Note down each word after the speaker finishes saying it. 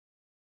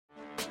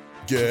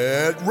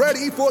Get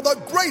ready for the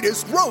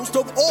greatest roast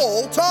of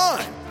all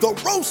time, the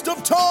Roast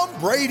of Tom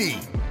Brady,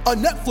 a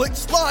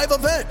Netflix live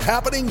event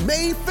happening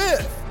May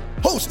 5th.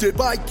 Hosted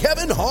by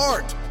Kevin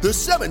Hart, the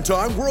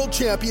 7-time world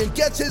champion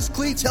gets his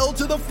cleats held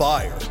to the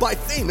fire by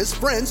famous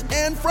friends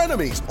and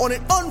frenemies on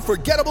an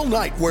unforgettable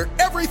night where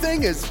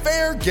everything is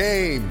fair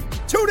game.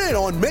 Tune in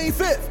on May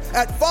 5th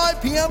at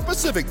 5 p.m.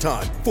 Pacific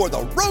time for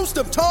the Roast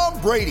of Tom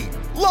Brady,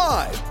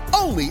 live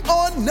only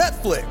on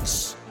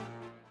Netflix.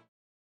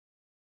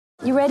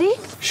 You ready?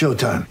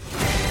 Showtime.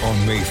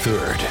 On May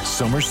 3rd,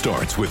 summer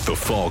starts with The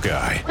Fall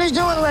Guy. Let's do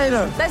it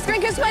later. Let's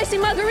drink a spicy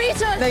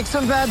margarita. Make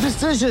some bad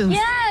decisions.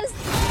 Yes!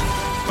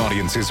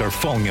 Audiences are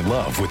falling in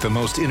love with the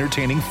most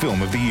entertaining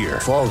film of the year.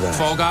 Fall Guy.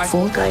 Fall Guy?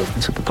 Fall guy.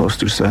 That's what the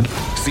poster said.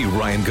 See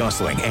Ryan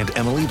Gosling and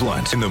Emily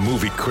Blunt in the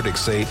movie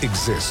critics say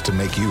exists to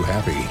make you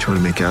happy. Trying to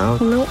make it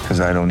out? Nope. Because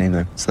I don't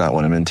either. It's not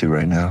what I'm into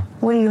right now.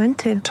 What are you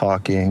into?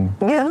 Talking.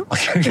 Yeah.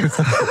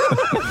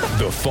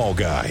 The Fall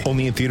Guy.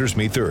 Only in theaters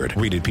May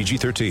 3rd. Rated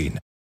PG-13.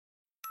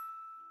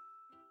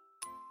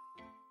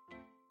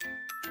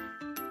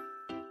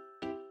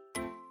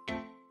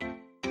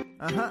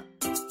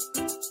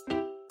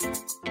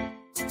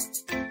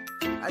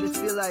 I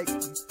just feel like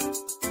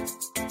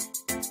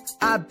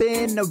I've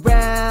been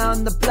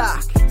around the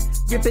block,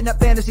 ripping up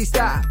fantasy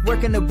stock,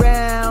 working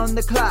around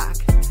the clock.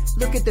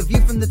 Look at the view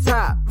from the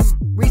top.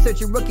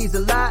 Researching rookies a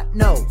lot?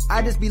 No,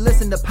 I just be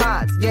listening to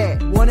pods.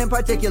 Yeah, one in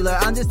particular,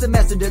 I'm just a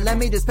messenger. Let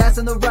me just pass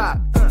on the rock.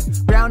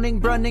 Browning,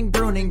 brunning,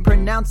 pruning,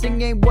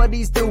 pronouncing ain't what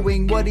he's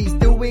doing. What he's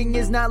doing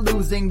is not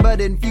losing,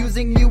 but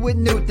infusing you with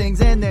new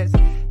things. And there's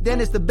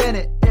Dennis the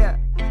Bennett, yeah.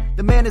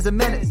 The man is a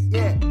menace,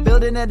 yeah.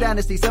 Building a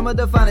dynasty, some of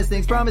the finest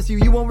things. Promise you,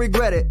 you won't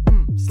regret it.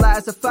 Sly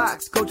as a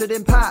fox, cultured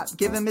in pop.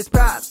 Give him his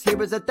props.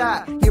 Here is a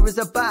thought, here is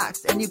a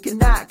box. And you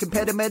cannot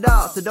compare them at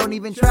all, so don't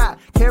even try.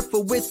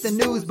 Careful with the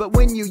news, but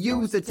when you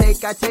use a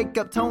take, I take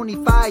up Tony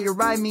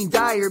Fire. I mean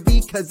Dyer,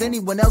 because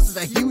anyone else is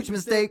a huge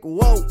mistake.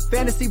 Whoa.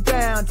 Fantasy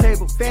round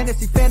table,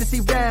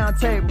 fantasy round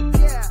table.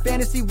 Yeah.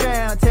 Fantasy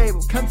round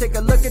table, come take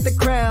a look at the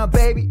crown,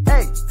 baby.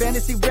 Hey,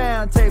 fantasy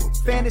round table,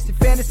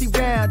 fantasy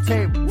round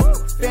table. Woo.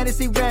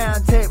 Fantasy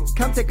round table,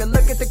 come take a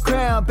look at the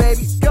crown,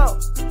 baby. Go.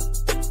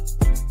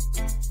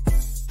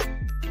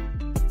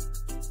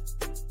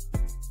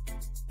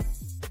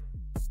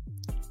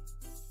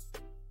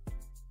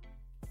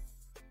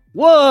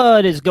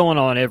 What is going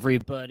on,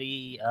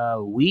 everybody?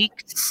 Week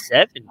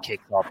 7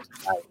 kicks off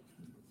tonight.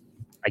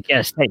 I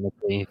guess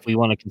technically, if we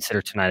want to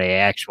consider tonight an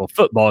actual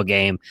football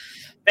game,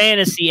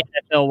 fantasy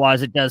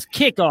NFL-wise, it does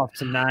kick off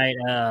tonight.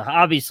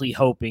 Obviously,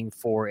 hoping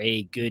for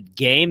a good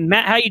game.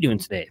 Matt, how you doing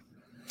today?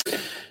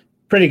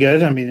 Pretty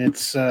good. I mean,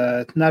 it's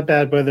not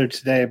bad weather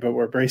today, but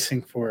we're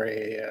bracing for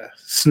a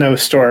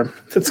snowstorm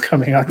that's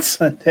coming on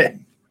Sunday.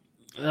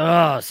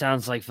 Oh,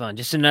 sounds like fun.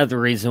 Just another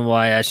reason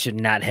why I should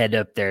not head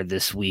up there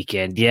this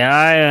weekend.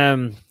 Yeah,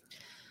 we've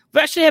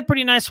actually had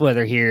pretty nice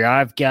weather here.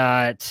 I've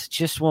got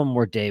just one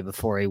more day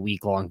before a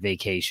week-long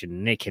vacation,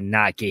 and it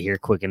cannot get here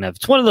quick enough.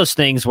 It's one of those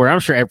things where I'm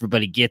sure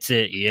everybody gets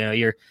it. You know,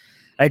 you're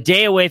a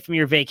day away from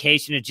your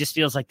vacation. It just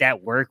feels like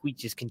that work week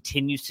just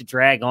continues to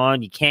drag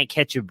on. You can't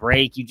catch a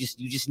break. You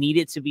just need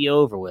it to be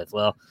over with.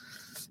 Well,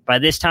 by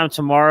this time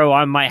tomorrow,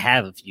 I might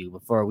have a few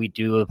before we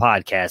do a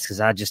podcast because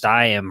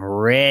I am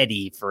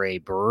ready for a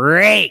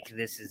break.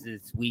 This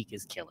week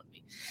is killing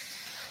me.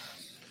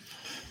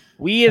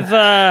 We have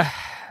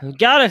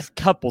got a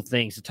couple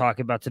things to talk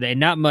about today.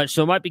 Not much,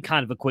 so it might be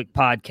kind of a quick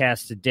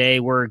podcast today.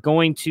 We're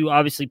going to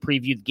obviously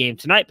preview the game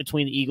tonight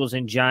between the Eagles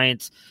and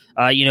Giants.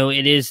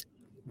 It is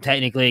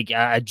technically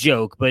a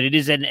joke, but it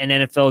is an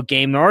NFL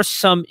game. There are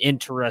some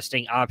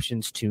interesting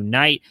options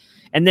tonight.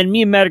 And then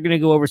me and Matt are going to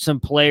go over some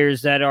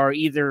players that are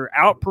either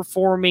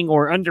outperforming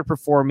or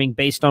underperforming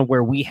based on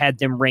where we had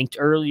them ranked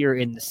earlier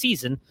in the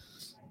season.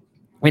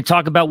 We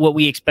talk about what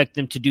we expect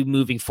them to do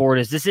moving forward,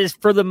 as this is,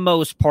 for the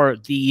most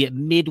part, the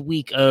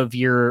midweek of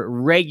your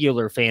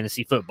regular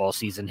fantasy football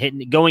season.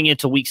 Going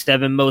into week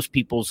 7, most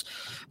people's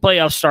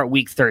playoffs start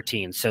week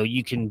 13. So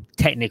you can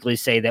technically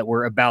say that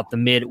we're about the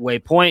midway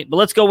point. But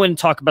let's go in and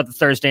talk about the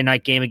Thursday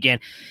night game again.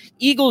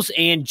 Eagles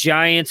and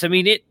Giants. I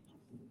mean, it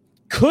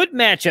could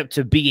match up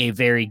to be a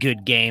very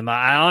good game.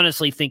 I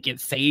honestly think it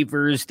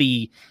favors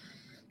the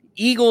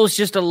Eagles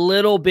just a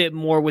little bit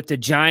more with the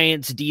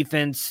Giants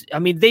defense. I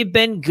mean, they've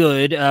been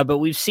good, but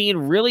we've seen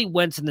really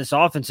Wentz and this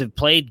offense have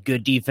played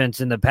good defense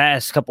in the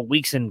past couple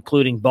weeks,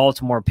 including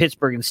Baltimore,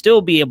 Pittsburgh, and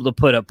still be able to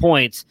put up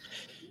points.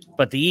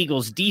 But the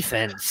Eagles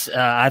defense,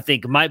 I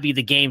think, might be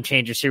the game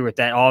changers here with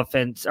that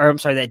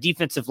that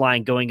defensive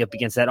line going up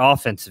against that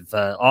offensive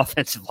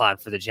line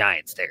for the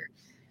Giants there.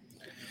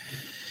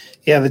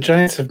 Yeah, the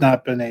Giants have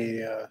not been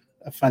a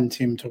fun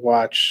team to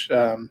watch.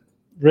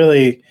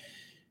 Really,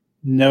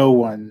 no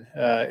one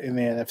in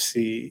the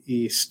NFC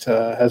East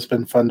has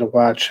been fun to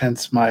watch,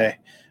 hence my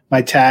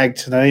tag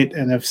tonight,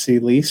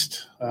 NFC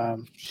least.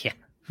 Yeah.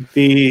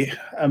 The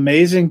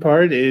amazing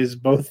part is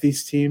both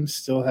these teams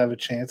still have a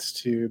chance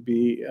to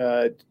be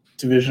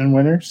division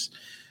winners.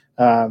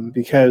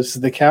 because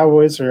the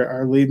Cowboys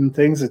are leading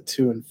things at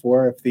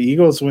 2-4. If the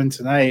Eagles win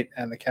tonight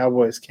and the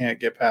Cowboys can't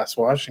get past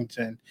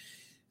Washington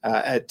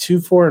at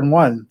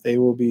 2-4-1, they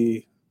will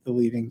be the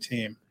leading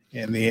team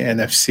in the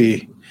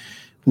NFC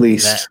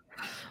least.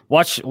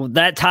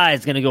 That tie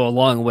is going to go a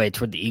long way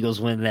toward the Eagles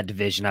winning that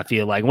division. I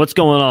feel like. What's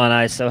going on,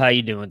 ISO? How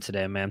you doing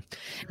today, man?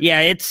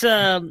 Yeah, it's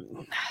I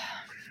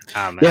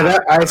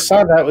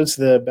saw that was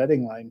the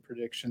betting line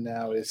prediction.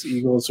 Now is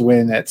Eagles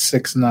win at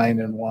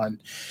 6-9-1,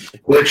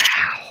 which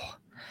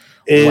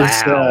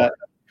is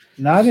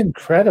not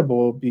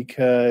incredible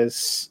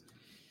because,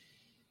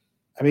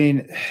 I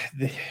mean,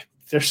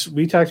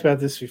 we talked about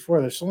this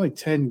before. There's only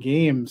 10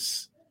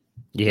 games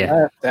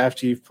left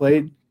after you've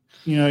played,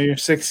 your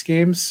 6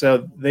 games.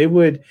 So they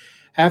would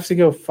have to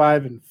go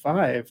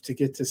 5-5 to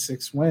get to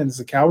 6 wins.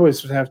 The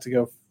Cowboys would have to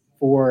go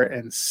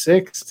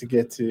 4-6 to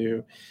get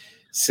to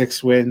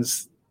 6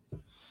 wins.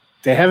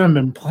 They haven't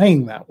been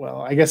playing that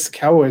well. I guess the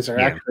Cowboys are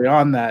actually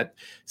on that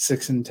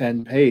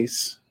 6-10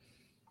 pace.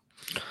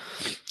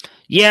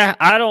 Yeah,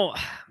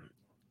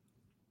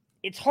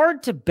 it's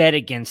hard to bet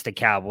against the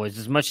Cowboys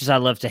as much as I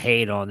love to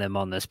hate on them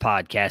on this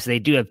podcast. They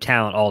do have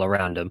talent all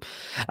around them.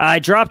 I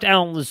dropped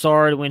Allen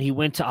Lazard when he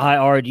went to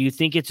IR. Do you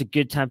think it's a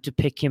good time to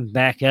pick him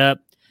back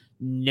up?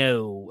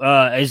 No.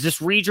 Is this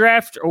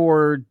redraft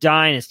or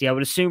dynasty? I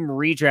would assume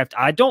redraft.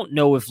 I don't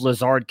know if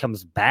Lazard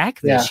comes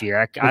back this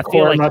year. I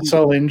feel like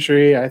muscle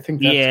injury. I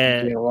think that's going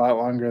to be a lot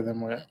longer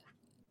than what.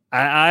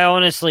 I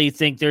honestly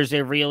think there's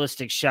a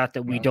realistic shot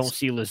that we don't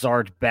see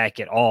Lazard back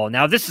at all.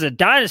 Now, if this is a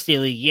dynasty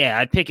league,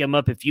 I'd pick him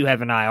up if you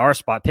have an IR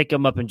spot. Pick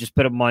him up and just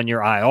put him on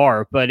your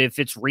IR. But if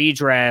it's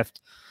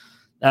redraft,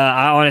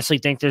 I honestly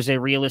think there's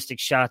a realistic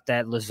shot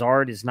that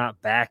Lazard is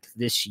not back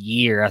this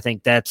year. I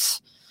think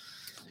that's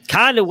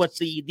kind of what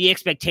the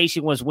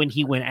expectation was when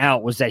he went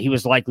out, was that he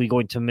was likely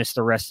going to miss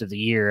the rest of the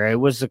year.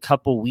 It was a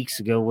couple weeks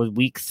ago,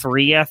 week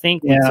 3, I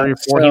think, week 3 or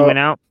 4 he went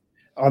out.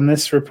 On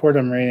this report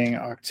I'm reading,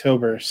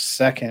 October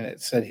 2nd,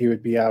 it said he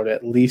would be out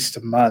at least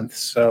a month.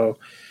 So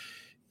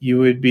you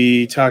would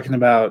be talking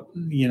about,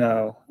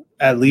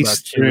 at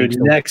least through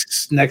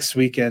next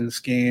weekend's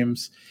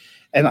games.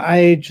 And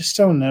I just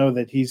don't know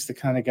that he's the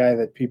kind of guy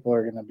that people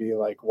are going to be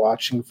like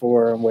watching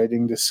for and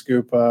waiting to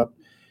scoop up.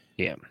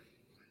 Yeah.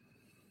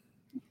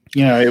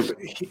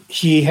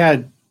 He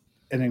had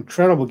an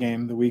incredible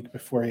game the week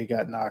before he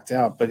got knocked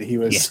out, but he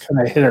was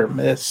kind of hit or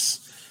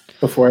miss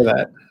before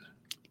that.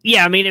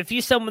 Yeah, I mean, if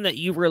he's someone that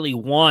you really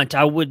want,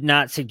 I would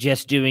not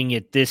suggest doing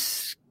it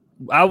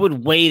I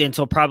would wait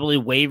until probably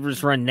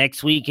waivers run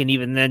next week, and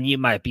even then you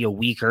might be a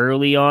week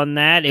early on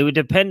that. It would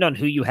depend on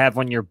who you have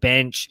on your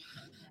bench,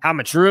 how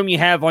much room you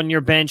have on your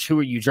bench, who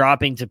are you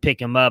dropping to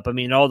pick him up. I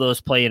mean, all those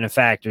play into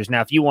factors.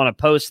 Now, if you want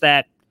to post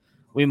that,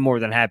 we're more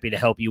than happy to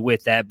help you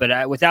with that.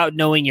 But without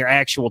knowing your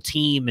actual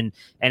team and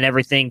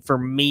everything, for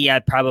me,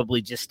 I'd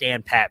probably just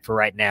stand pat for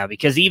right now,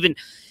 because even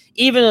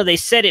though they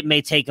said it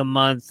may take a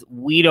month,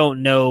 we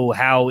don't know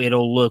how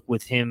it'll look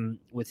with him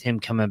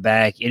coming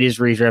back. It is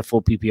redraft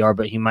full PPR,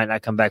 but he might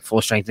not come back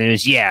full strength. And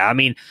I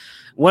mean,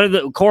 one of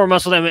the core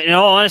muscle damage, in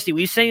all honesty,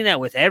 we've seen that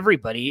with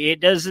everybody.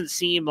 It doesn't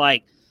seem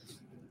like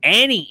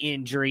any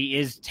injury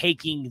is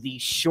taking the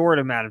short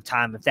amount of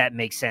time, if that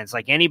makes sense.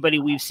 Like anybody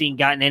we've seen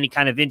gotten any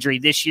kind of injury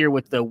this year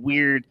with the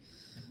weird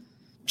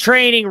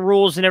training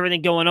rules and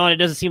everything going on, it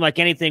doesn't seem like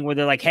anything where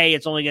they're like, hey,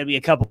 it's only going to be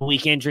a couple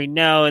week injury.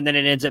 No, and then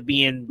it ends up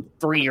being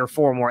 3 or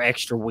 4 more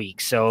extra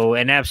weeks. So,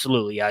 and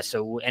absolutely,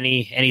 so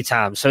any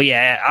time. So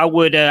yeah, I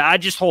would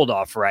I'd just hold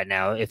off right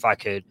now if I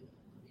could.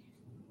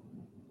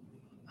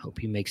 Hope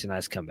he makes a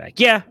nice comeback.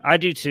 Yeah, I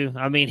do too.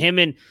 I mean, him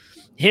and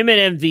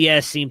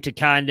MVS seem to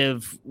kind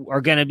of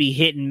are going to be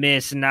hit and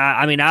miss. And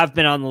I mean, I've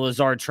been on the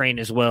Lazard train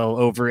as well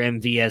over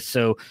MVS.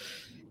 So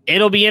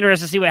it'll be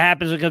interesting to see what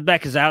happens when he comes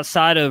back, because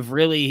outside of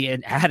really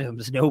and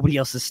Adams, nobody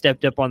else has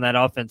stepped up on that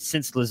offense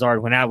since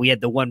Lazard went out. We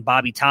had the one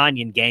Bobby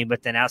Tonyan game,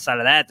 but then outside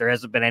of that, there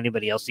hasn't been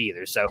anybody else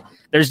either. So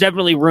there's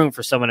definitely room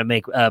for someone to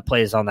make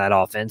plays on that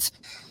offense.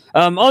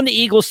 On the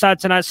Eagles side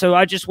tonight, so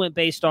I just went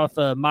based off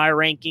my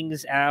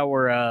rankings.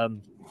 Our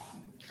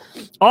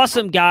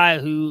awesome guy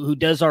who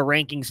does our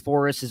rankings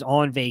for us is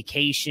on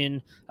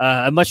vacation,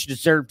 a much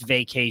deserved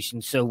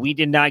vacation. So we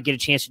did not get a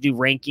chance to do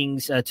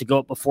rankings to go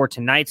up before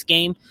tonight's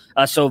game.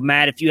 So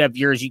Matt, if you have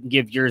yours, you can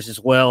give yours as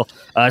well.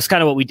 It's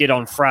kind of what we did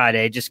on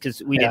Friday, just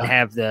because we didn't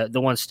have the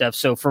one stuff.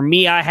 So for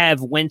me, I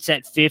have Wentz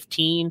at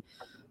 15,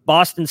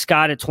 Boston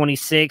Scott at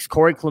 26,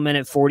 Corey Clement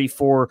at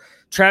 44,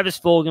 Travis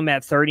Fulgham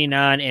at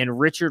 39, and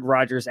Richard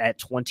Rodgers at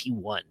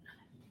 21.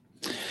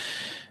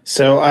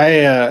 So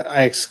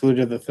I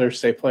excluded the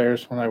Thursday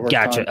players when I worked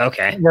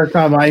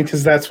on mine,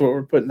 because that's what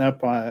we're putting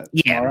up on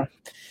tomorrow.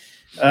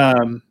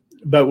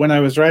 But when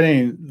I was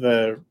writing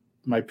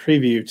my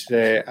preview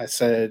today, I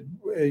said,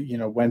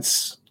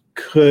 Wentz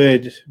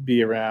could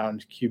be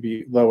around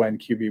low end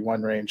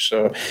QB1 range.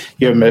 So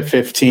you have him at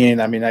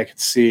 15. I mean, I could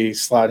see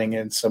slotting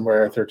in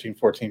somewhere 13,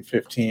 14,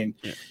 15.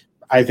 Yeah.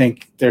 I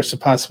think there's a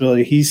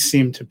possibility. He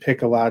seemed to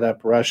pick a lot up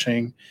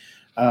rushing.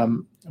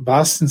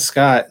 Boston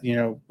Scott,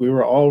 we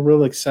were all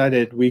real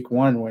excited week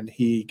 1 when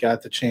he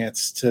got the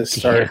chance to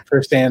start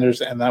for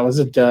Sanders, and that was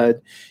a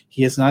dud.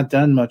 He has not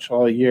done much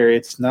all year.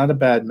 It's not a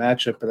bad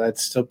matchup, but I'd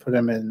still put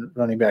him in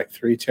running back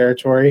 3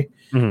 territory.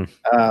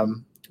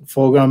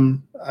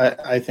 Fulgham,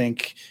 I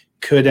think,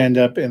 could end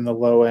up in the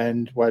low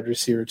end wide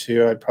receiver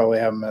 2. I'd probably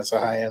have him as a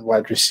high end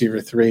wide receiver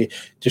 3.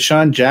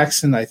 Deshaun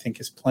Jackson, I think,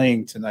 is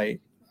playing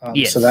tonight.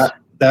 So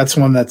that's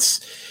one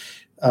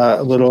that's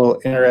a little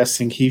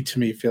interesting. He, to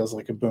me, feels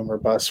like a boomer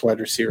bust wide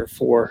receiver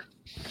 4.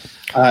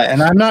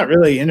 And I'm not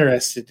really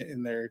interested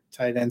in their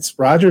tight ends.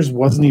 Rodgers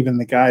wasn't even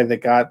the guy that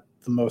got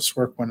the most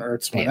work when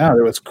Ertz went out.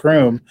 It was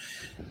Kroom.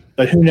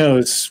 But who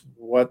knows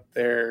what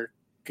they're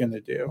going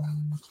to do.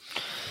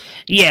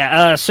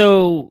 Yeah,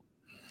 so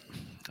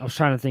I was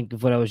trying to think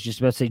of what I was just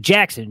about to say.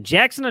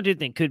 Jackson, I do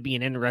think could be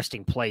an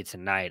interesting play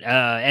tonight.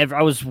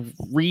 I was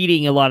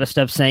reading a lot of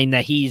stuff saying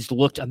that he's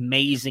looked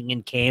amazing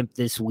in camp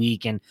this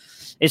week and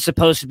is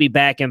supposed to be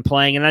back and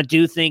playing. And I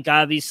do think,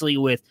 obviously,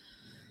 with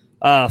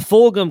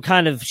Fulgham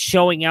kind of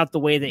showing out the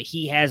way that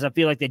he has, I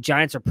feel like the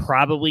Giants are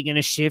probably going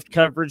to shift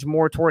coverage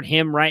more toward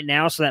him right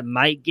now, so that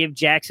might give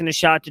Jackson a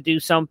shot to do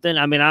something.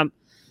 I mean,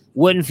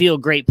 wouldn't feel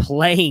great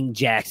playing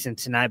Jackson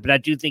tonight, but I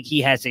do think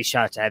he has a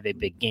shot to have a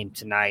big game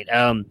tonight.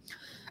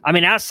 I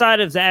mean, outside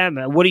of that,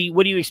 what are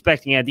you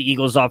expecting at the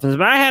Eagles offense?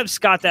 But I have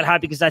Scott that high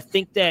because I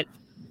think that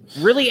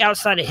really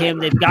outside of him,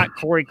 they've got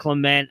Corey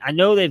Clement. I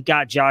know they've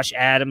got Josh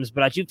Adams,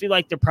 but I do feel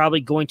like they're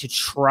probably going to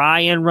try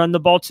and run the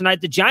ball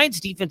tonight. The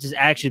Giants' defense has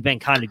actually been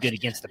kind of good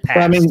against the pass.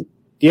 Well, I mean,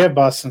 you have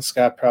Boston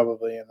Scott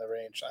probably in the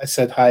range. I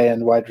said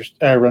high-end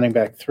running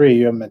back 3.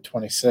 You have him at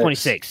 26.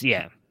 26,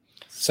 yeah.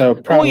 So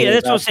probably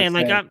that's what I'm saying.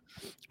 Like,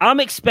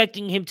 I'm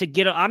expecting him to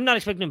get. I'm not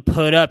expecting him to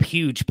put up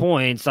huge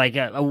points. Like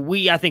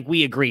I think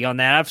we agree on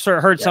that. I've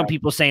heard some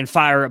people saying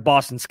fire at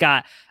Boston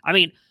Scott. I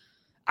mean,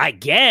 I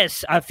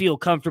guess I feel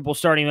comfortable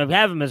starting him,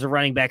 have him as a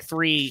running back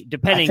 3,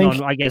 depending on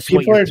what your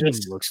team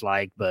looks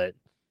like. But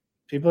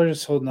people are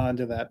just holding on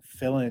to that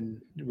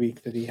fill-in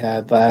week that he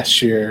had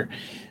last year.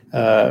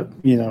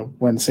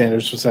 When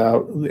Sanders was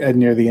out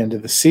near the end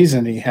of the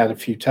season, he had a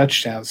few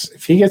touchdowns.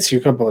 If he gets you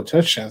a couple of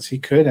touchdowns, he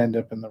could end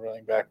up in the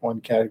running back 1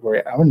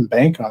 category. I wouldn't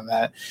bank on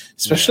that,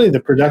 especially the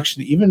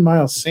production. Even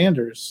Miles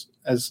Sanders,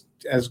 as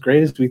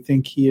great as we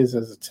think he is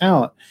as a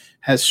talent,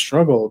 has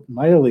struggled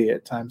mightily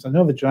at times. I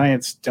know the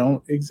Giants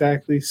don't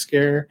exactly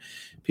scare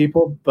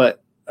people,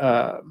 but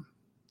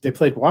they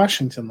played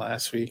Washington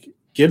last week.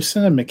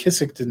 Gibson and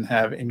McKissick didn't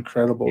have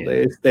incredible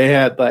days. They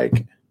had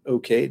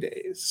okay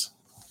days.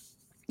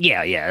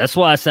 Yeah. That's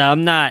why I said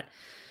I'm not.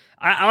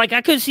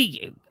 I could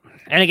see,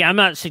 and again, I'm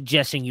not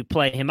suggesting you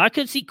play him. I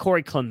could see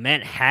Corey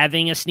Clement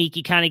having a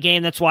sneaky kind of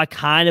game. That's why I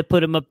kind of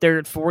put him up there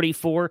at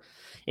 44.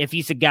 If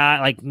he's a guy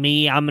like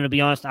me, I'm going to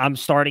be honest, I'm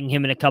starting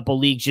him in a couple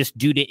leagues just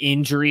due to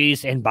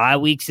injuries and bye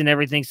weeks and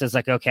everything. So it's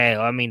like, okay,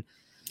 I mean,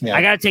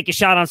 I got to take a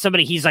shot on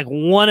somebody. He's like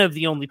one of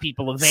the only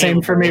people available.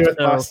 Same for me with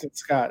Boston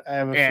Scott. I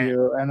have a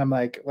few, and I'm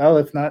like, well,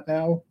 if not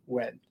now,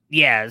 when?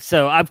 Yeah,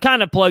 so I've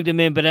kind of plugged him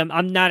in, but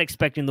I'm not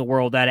expecting the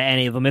world out of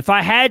any of them. If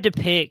I had to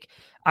pick,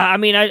 I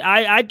mean,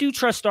 I do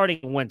trust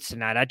starting Wentz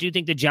tonight. I do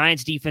think the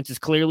Giants' defense is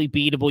clearly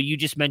beatable. You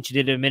just mentioned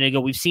it a minute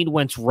ago. We've seen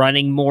Wentz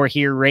running more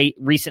here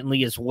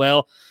recently as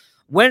well.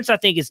 Wentz, I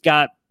think, has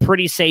got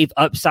pretty safe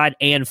upside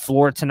and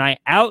floor tonight.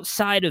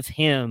 Outside of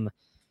him,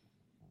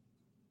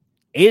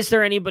 is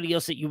there anybody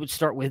else that you would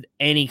start with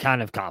any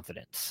kind of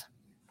confidence?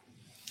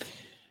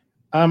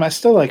 I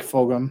still like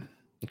Fulgham.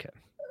 Okay.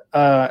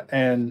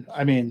 And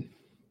I mean,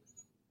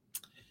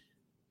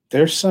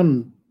 there's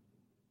some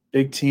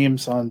big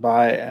teams on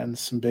bye and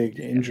some big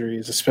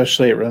injuries,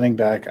 especially at running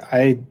back.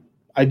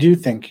 I do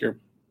think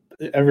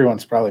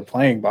everyone's probably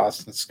playing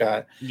Boston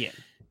Scott. Yeah.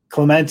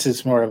 Clement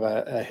is more of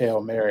a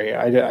Hail Mary.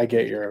 I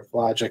get your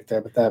logic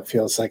there, but that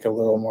feels like a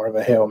little more of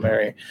a Hail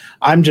Mary.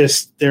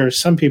 There are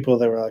some people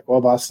that were like, well,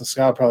 Boston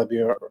Scott will probably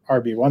be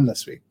RB1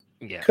 this week.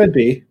 Yeah. Could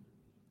be.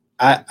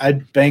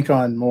 I'd bank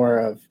on more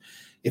of,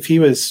 if he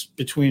was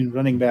between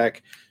running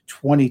back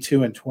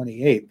 22 and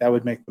 28, that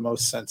would make the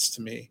most sense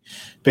to me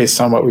based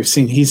on what we've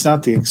seen. He's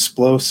not the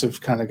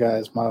explosive kind of guy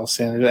as Miles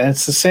Sanders. And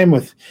it's the same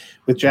with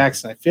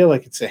Jackson. I feel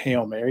like it's a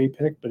Hail Mary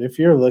pick, but if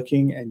you're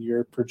looking and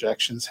your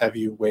projections have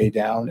you way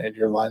down and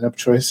your lineup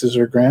choices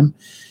are grim,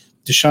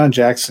 Deshaun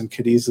Jackson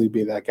could easily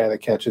be that guy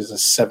that catches a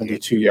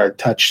 72-yard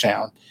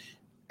touchdown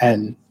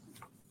and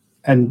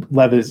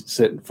levels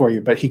it for you.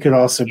 But he could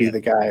also be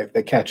the guy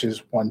that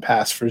catches one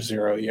pass for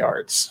 0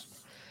 yards.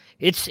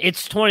 It's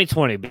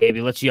 2020,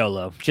 baby. Let's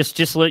YOLO. Just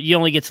you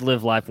only get to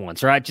live life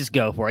once, right? Just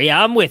go for it.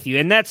 Yeah, I'm with you,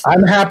 and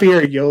I'm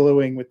happier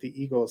YOLOing with the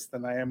Eagles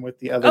than I am with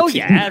the other. Oh team.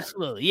 Yeah,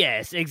 absolutely.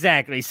 Yes,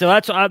 exactly. So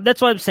that's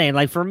what I'm saying.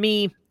 Like for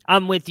me,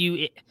 I'm with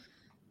you.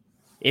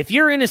 If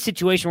you're in a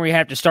situation where you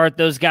have to start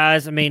those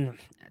guys, I mean,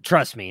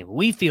 trust me,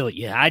 we feel it.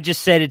 Yeah, I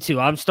just said it too.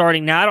 I'm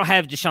starting now. I don't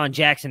have Deshaun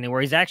Jackson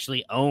anywhere. He's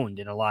actually owned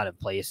in a lot of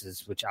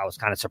places, which I was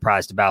kind of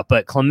surprised about.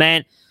 But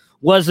Clement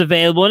was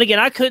available. And again,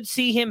 I could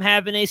see him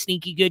having a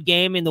sneaky good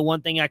game. And the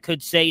one thing I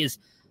could say is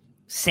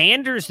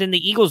Sanders and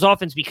the Eagles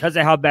offense, because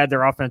of how bad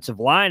their offensive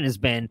line has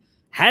been,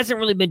 hasn't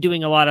really been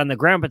doing a lot on the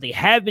ground, but they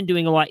have been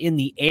doing a lot in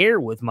the air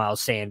with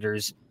Miles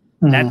Sanders.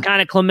 That's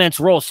kind of Clement's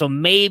role. So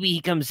maybe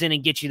he comes in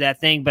and gets you that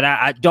thing, but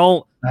I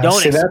don't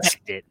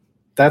expect it.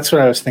 That's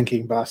what I was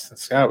thinking Boston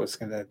Scott was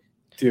going to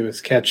do, is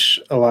catch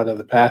a lot of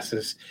the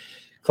passes.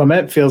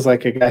 Clement feels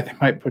like a guy they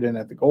might put in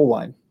at the goal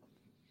line.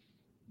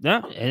 No,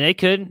 and they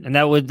could, and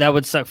that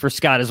would suck for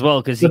Scott as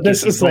well, because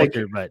this is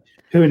Vulture, but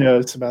who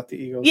knows about the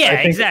Eagles? Yeah,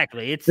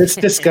 exactly. This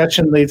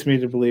discussion leads me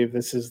to believe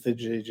this is the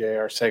J.J.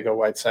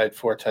 Arcega-Whiteside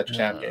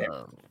 4-touchdown game.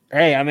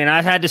 Hey, I mean,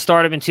 I've had to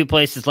start him in 2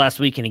 places last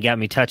week, and he got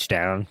me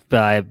touchdown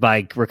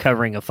by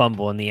recovering a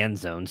fumble in the end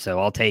zone. So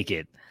I'll take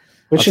it.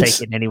 I'll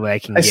take it any way I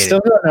can get it. I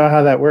still don't know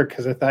how that worked,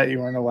 because I thought you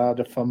weren't allowed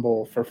to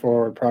fumble for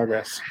forward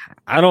progress.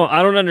 I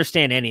don't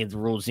understand any of the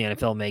rules the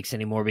NFL makes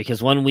anymore,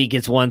 because 1 week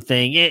it's one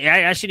thing.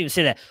 I shouldn't even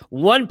say that.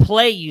 One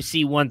play you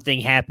see one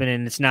thing happen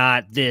and it's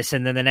not this,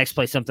 and then the next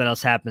play something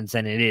else happens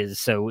and it is.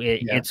 So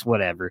it's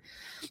whatever.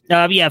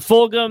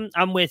 Fulgham,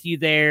 I'm with you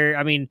there.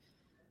 I mean,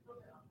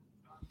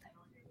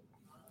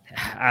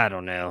 I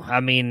don't know.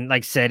 I mean,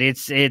 like I said,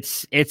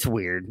 it's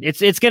weird.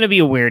 It's going to be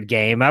a weird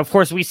game. Of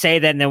course, we say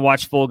that and then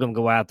watch Fulgham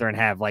go out there and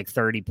have like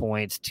 30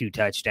 points, 2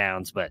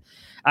 touchdowns. But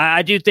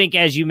I do think,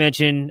 as you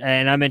mentioned,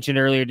 and I mentioned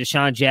earlier,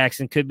 Deshaun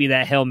Jackson could be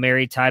that Hail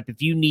Mary type. If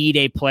you need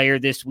a player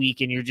this week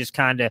and you're just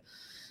kind of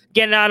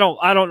again, I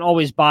don't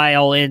always buy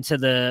all into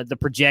the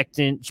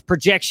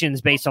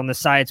projections based on the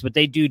sites, but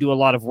they do a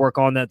lot of work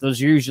on that.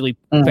 Those are usually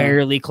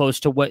fairly close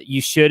to what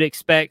you should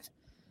expect.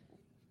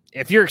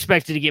 If you're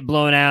expected to get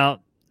blown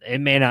out, it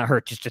may not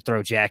hurt just to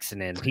throw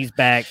Jackson in. He's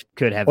back,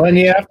 could have. Well, and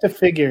you have to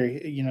figure,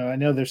 I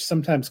know there's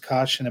sometimes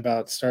caution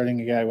about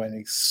starting a guy when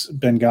he's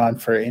been gone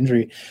for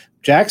injury.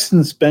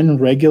 Jackson's been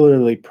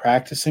regularly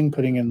practicing,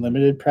 putting in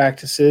limited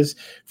practices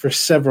for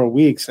several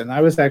weeks, and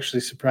I was actually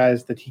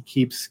surprised that he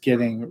keeps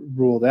getting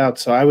ruled out.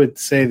 So I would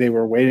say they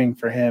were waiting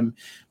for him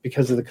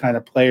because of the kind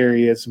of player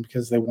he is and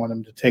because they want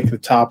him to take the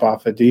top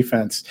off of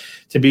defense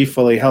to be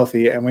fully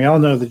healthy. And we all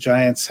know the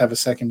Giants have a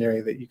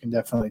secondary that you can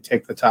definitely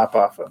take the top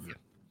off of.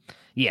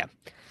 Yeah.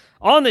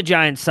 On the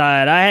Giants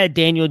side, I had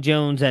Daniel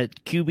Jones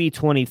at QB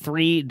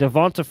 23,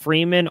 Devonta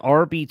Freeman,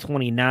 RB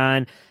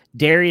 29,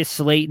 Darius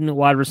Slayton,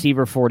 wide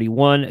receiver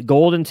 41,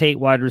 Golden Tate,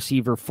 wide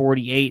receiver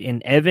 48,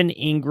 and Evan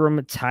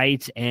Ingram,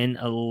 tight end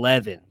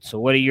 11. So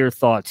what are your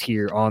thoughts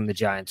here on the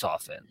Giants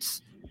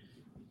offense?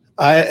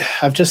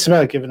 I've just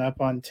about given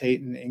up on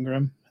Tate and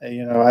Ingram.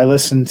 I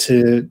listened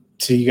to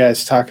you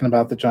guys talking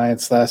about the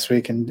Giants last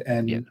week, and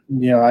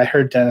I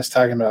heard Dennis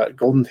talking about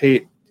Golden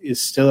Tate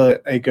is still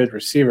a good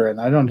receiver, and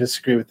I don't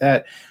disagree with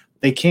that.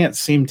 They can't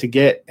seem to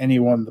get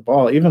anyone the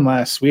ball. Even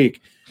last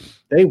week,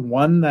 they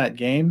won that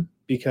game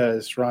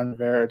because Ron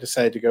Rivera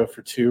decided to go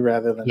for 2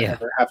 rather than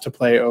ever have to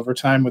play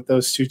overtime with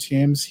those 2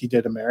 teams. He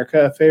did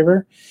America a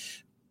favor.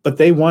 But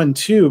they won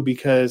 2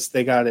 because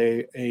they got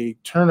a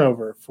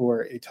turnover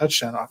for a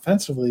touchdown.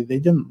 Offensively, they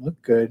didn't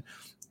look good.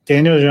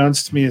 Daniel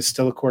Jones, to me, is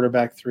still a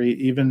quarterback 3.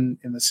 Even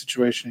in the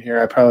situation here,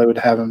 I probably would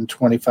have him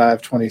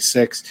 25,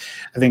 26.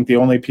 I think the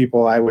only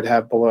people I would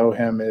have below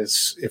him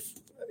is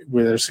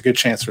where there's a good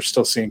chance we're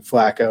still seeing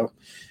Flacco.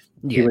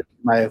 He would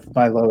be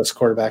my lowest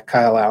quarterback.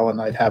 Kyle Allen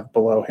I'd have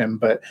below him,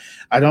 but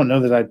I don't know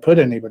that I'd put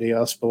anybody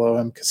else below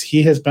him because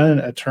he has been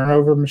a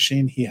turnover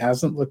machine. He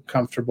hasn't looked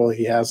comfortable.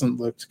 He hasn't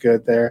looked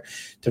good there.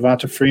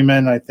 Devonta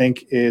Freeman, I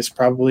think, is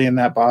probably in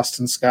that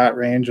Boston Scott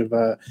range of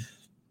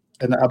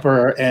an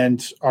upper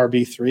end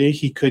RB3.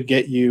 He could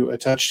get you a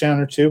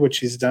touchdown or 2, which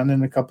he's done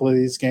in a couple of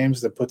these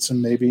games. That puts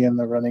him maybe in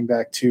the running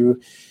back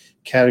 2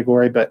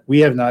 category, but we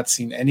have not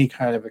seen any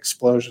kind of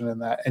explosion in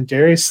that. And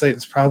Darius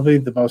Slayton's probably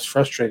the most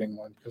frustrating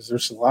one because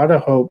there's a lot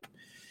of hope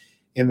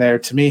in there.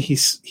 To me,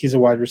 he's a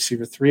wide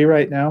receiver 3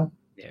 right now.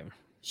 Yeah.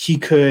 He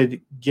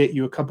could get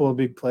you a couple of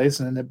big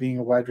plays and end up being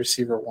a wide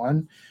receiver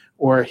 1,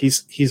 or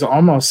he's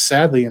almost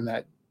sadly in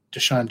that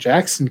Deshaun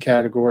Jackson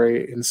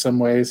category in some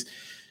ways.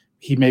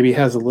 He maybe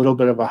has a little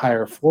bit of a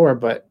higher floor,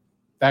 but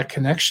that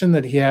connection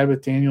that he had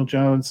with Daniel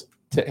Jones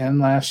to end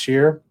last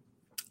year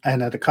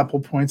and at a couple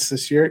points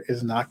this year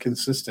is not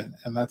consistent.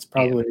 And that's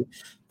probably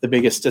the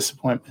biggest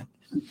disappointment.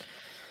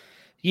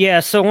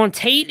 Yeah, so on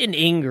Tate and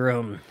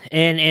Ingram,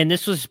 and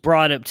this was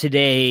brought up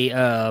today,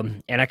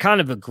 and I kind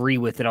of agree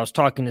with it. I was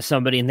talking to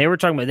somebody, and they were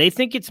talking about they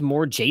think it's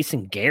more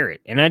Jason Garrett.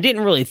 And I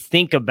didn't really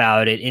think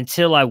about it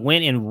until I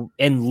went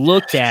and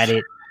looked at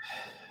it.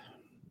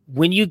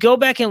 When you go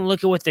back and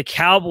look at what the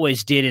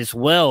Cowboys did as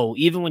well,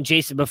 even when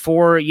Jason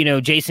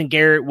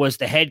Garrett was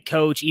the head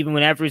coach, even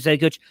when after he was head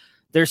coach,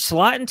 their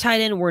slot and tight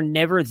end were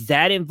never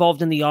that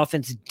involved in the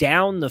offense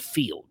down the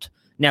field.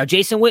 Now,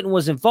 Jason Witten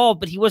was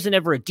involved, but he wasn't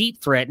ever a deep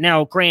threat.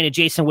 Now, granted,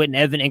 Jason Witten and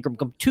Evan Ingram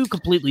come 2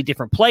 completely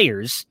different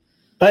players.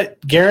 But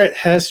Garrett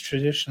has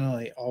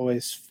traditionally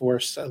always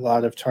forced a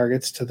lot of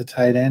targets to the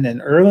tight end.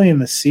 And early in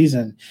the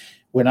season,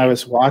 when I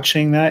was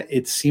watching that,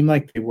 it seemed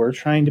like they were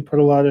trying to put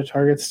a lot of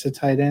targets to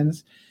tight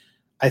ends.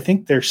 I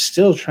think they're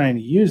still trying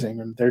to use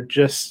Ingram. They're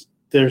just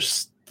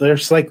there's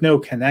like no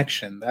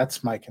connection.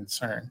 That's my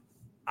concern.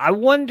 I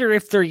wonder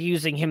if they're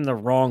using him the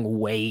wrong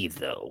way,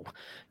 though.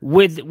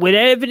 When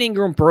Evan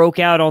Ingram broke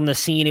out on the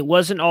scene, it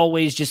wasn't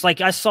always just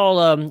like I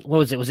saw. What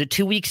was it? Was it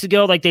 2 weeks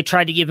ago? Like they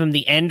tried to give him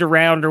the end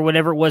around or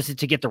whatever it was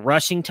to get the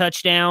rushing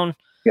touchdown.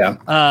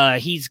 Yeah.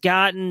 He's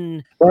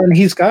gotten. Well,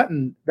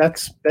 and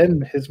that's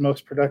been his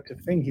most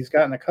productive thing. He's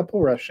gotten a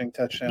couple rushing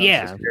touchdowns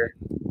this year.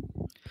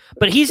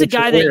 But he's a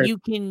guy that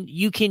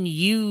you can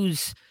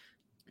use.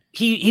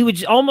 He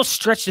would almost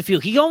stretch the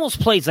field. He almost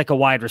plays like a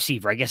wide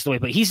receiver, I guess the way,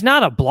 but he's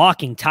not a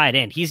blocking tight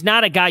end. He's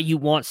not a guy you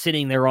want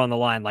sitting there on the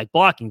line, like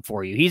blocking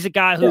for you. He's a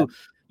guy who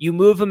you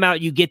move him out,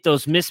 you get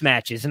those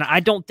mismatches. And I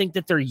don't think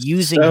that they're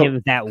using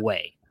him that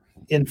way.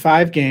 In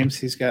 5 games,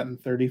 he's gotten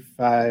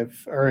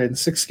 35, or in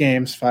 6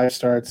 games, 5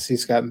 starts,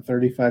 he's gotten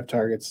 35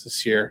 targets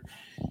this year.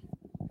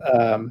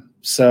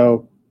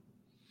 So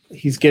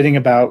he's getting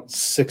about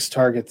 6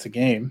 targets a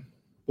game,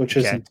 which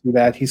isn't too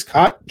bad. He's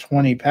caught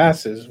 20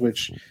 passes,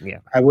 which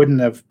I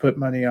wouldn't have put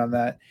money on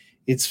that.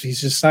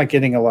 He's just not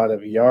getting a lot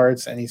of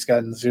yards, and he's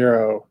gotten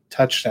 0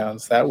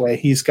 touchdowns that way.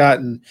 He's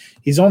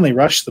only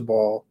rushed the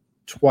ball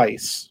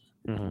twice,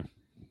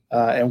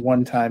 and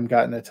one time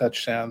gotten a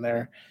touchdown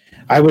there.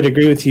 I would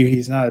agree with you.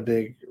 He's not a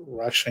big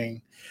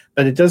rushing,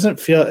 but it doesn't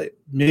feel.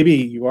 Maybe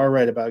you are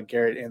right about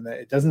Garrett in that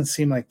it doesn't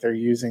seem like they're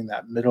using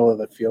that middle of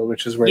the field,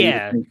 which is where you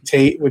think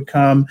Tate would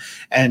come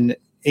and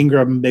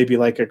Ingram maybe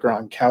like a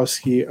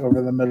Gronkowski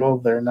over the middle.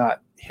 They're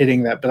not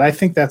hitting that, but I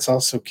think that's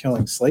also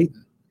killing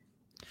Slayton.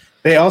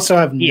 They also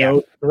have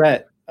no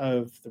threat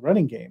of the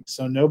running game,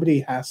 so nobody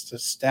has to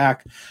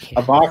stack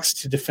a box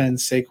to defend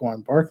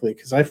Saquon Barkley,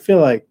 because I feel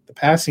like the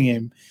passing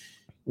game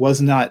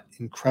was not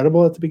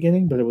incredible at the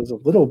beginning, but it was a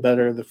little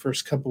better the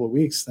first couple of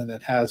weeks than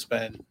it has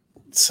been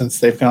since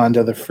they've gone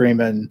to the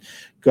Freeman,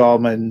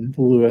 Gallman,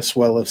 Lewis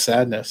well of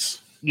sadness.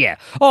 Yeah.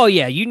 Oh,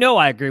 yeah.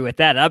 I agree with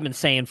that. I've been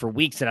saying for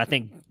weeks that I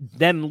think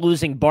them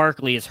losing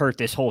Barkley has hurt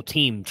this whole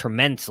team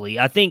tremendously.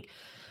 I think,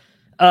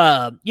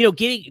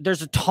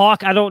 there's a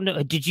talk. I don't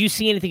know. Did you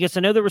see anything else? I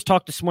know there was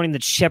talk this morning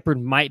that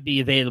Shepard might be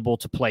available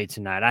to play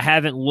tonight. I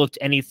haven't looked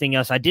anything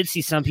else. I did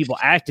see some people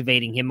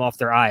activating him off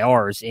their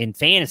IRs in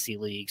fantasy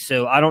leagues.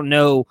 So I don't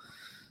know.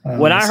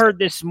 What I heard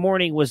this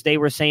morning was they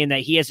were saying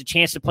that he has a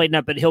chance to play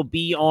tonight, but he'll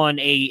be on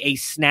a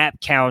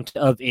snap count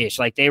of ish.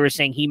 Like they were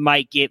saying he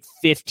might get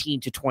 15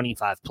 to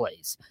 25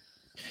 plays.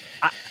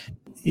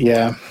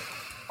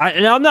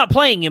 And I'm not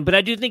playing him, but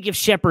I do think if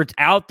Shepard's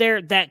out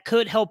there, that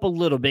could help a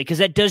little bit because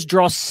that does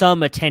draw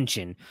some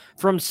attention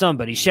from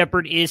somebody.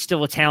 Shepard is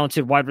still a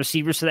talented wide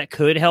receiver, so that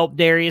could help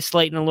Darius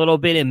Slayton a little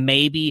bit and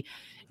maybe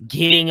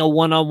getting a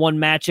one-on-one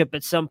matchup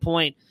at some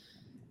point.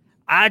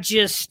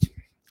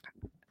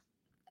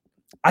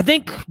 I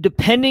think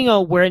depending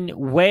on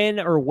when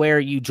or where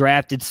you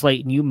drafted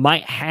Slayton, you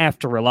might have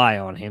to rely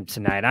on him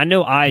tonight. I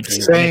know I do.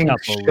 Saying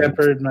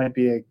Shepard might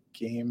be a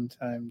game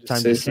time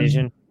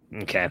decision.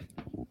 Okay.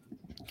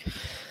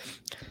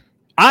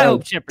 I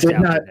hope Shepard's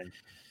out.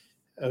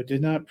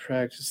 Did not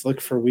practice. Look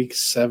for week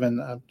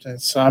 7.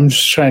 So I'm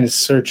just trying to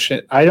search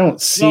it. I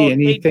don't see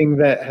anything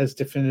that has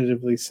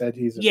definitively said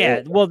he's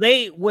available.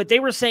 Well, what they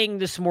were saying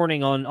this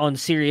morning on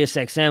Sirius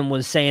XM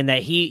was saying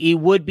that he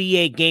would be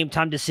a game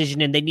time decision,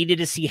 and they needed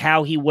to see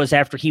how he was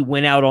after he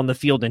went out on the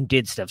field and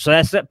did stuff. So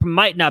that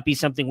might not be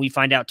something we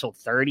find out till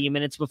 30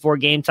 minutes before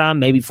game time,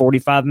 maybe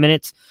 45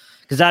 minutes,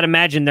 because I'd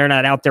imagine they're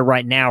not out there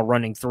right now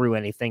running through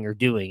anything or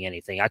doing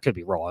anything. I could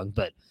be wrong,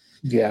 but.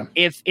 Yeah.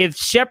 If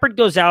Shepard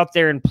goes out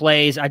there and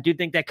plays, I do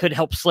think that could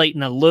help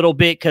Slayton a little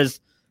bit because,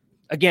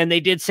 again, they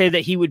did say that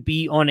he would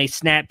be on a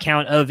snap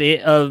count of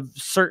a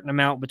certain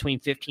amount between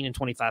 15 and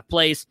 25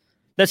 plays.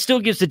 That still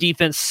gives the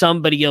defense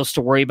somebody else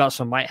to worry about,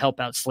 so it might help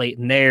out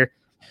Slayton there.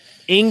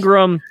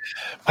 Ingram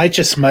might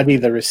just muddy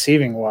the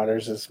receiving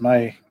waters is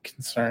my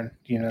concern.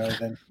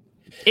 Then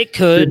it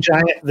could.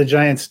 The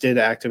Giants did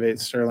activate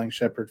Sterling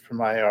Shepard from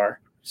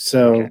IR,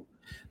 so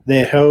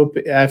they hope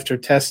after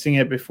testing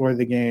it before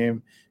the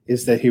game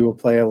is that he will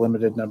play a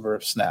limited number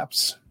of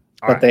snaps.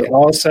 But they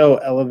also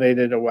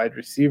elevated a wide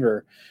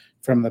receiver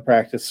from the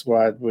practice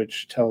squad,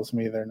 which tells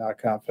me they're not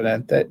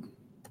confident that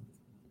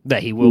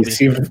he will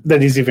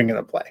that he's even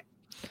going to play.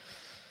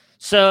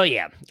 So,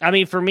 yeah. I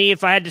mean, for me,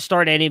 if I had to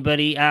start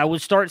anybody, I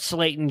would start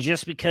Slayton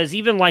just because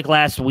even like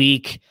last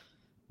week,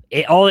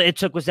 all it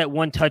took was that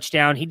one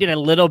touchdown. He did a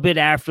little bit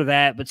after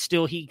that, but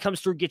still he comes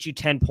through, gets you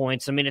 10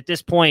 points. I mean, at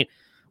this point,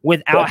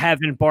 without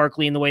having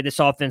Barkley and the way this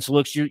offense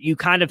looks, you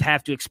kind of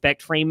have to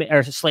expect Freeman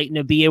or Slayton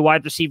to be a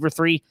wide receiver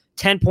 3.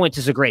 10 points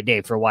is a great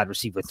day for a wide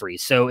receiver 3.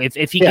 So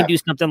if he can do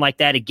something like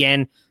that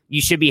again,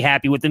 you should be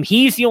happy with him.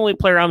 He's the only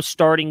player I'm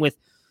starting with.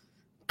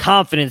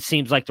 Confidence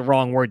seems like the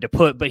wrong word to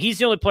put, but he's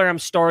the only player I'm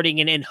starting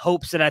in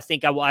hopes that I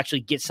think I will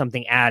actually get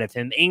something out of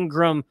him.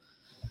 Ingram,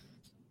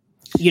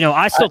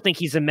 I still think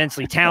he's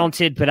immensely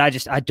talented, but I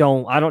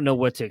don't know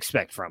what to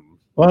expect from him.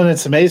 Well, and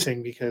it's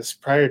amazing because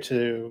prior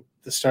to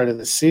the start of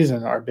the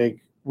season, our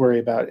big worry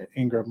about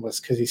Ingram was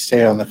because he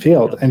stayed on the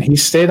field, and he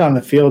stayed on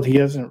the field. He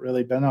hasn't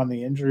really been on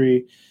the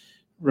injury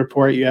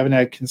report. You haven't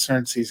had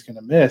concerns he's going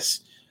to miss.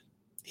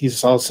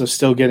 He's also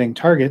still getting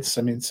targets.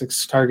 I mean,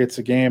 6 targets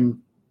a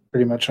game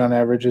pretty much on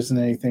average isn't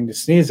anything to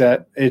sneeze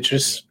at. It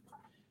just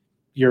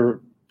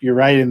you're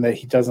right in that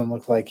he doesn't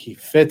look like he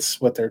fits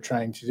what they're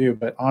trying to do.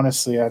 But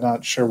honestly, I'm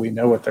not sure we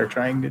know what they're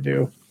trying to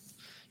do.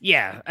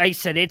 Yeah, I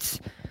said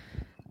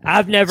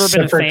I've never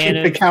been a fan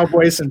of the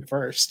Cowboys in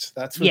first.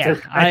 That's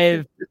what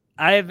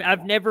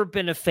I've never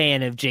been a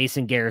fan of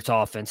Jason Garrett's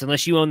offense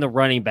unless you own the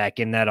running back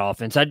in that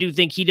offense. I do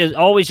think he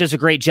always does a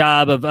great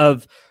job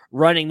of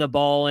running the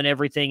ball and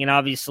everything. And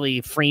obviously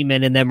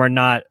Freeman and them are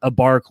not a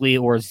Barkley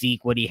or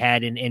Zeke, what he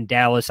had in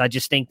Dallas. I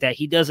just think that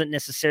he doesn't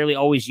necessarily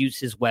always use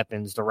his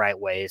weapons the right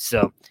way.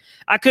 So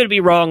I could be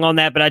wrong on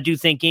that, but I do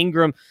think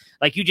Ingram,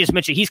 like you just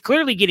mentioned, he's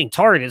clearly getting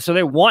targeted. So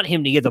they want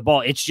him to get the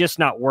ball. It's just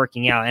not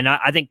working out. And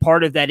I think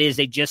part of that is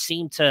they just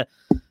seem to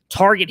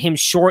target him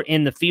short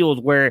in the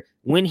field, where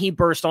when he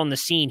burst on the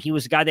scene, he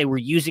was a guy they were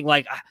using.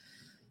 Like,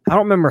 I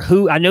don't remember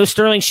who. I know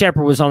Sterling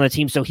Shepard was on the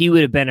team, so he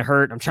would have been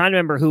hurt. I'm trying to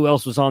remember who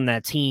else was on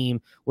that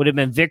team. Would have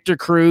been Victor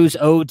Cruz,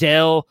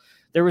 Odell.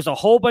 There was a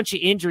whole bunch of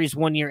injuries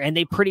one year, and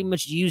they pretty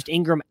much used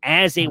Ingram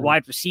as a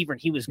wide receiver,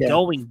 and he was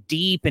going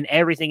deep and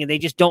everything, and they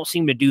just don't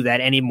seem to do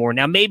that anymore.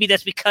 Now, maybe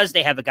that's because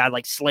they have a guy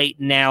like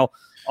Slayton now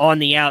on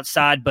the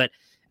outside, but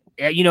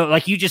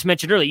like you just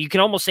mentioned earlier, you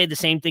can almost say the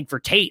same thing for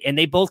Tate, and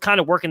they both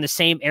kind of work in the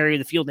same area of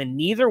the field, and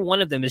neither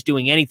one of them is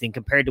doing anything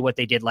compared to what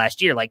they did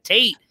last year. Like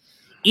Tate,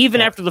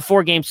 even after the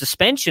 4-game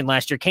suspension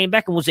last year, came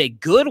back and was a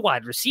good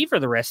wide receiver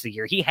the rest of the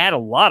year. He had a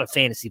lot of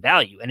fantasy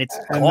value, and it's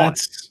gone.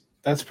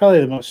 That's probably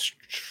the most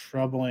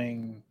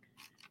troubling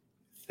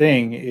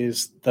thing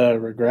is the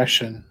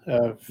regression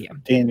of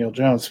Daniel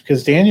Jones,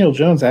 because Daniel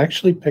Jones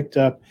actually picked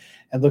up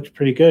and looked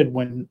pretty good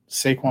when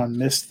Saquon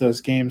missed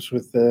those games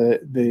with the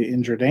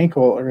injured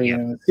ankle early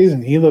in the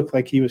season. He looked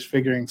like he was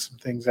figuring some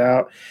things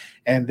out,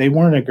 and they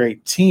weren't a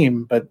great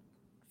team, but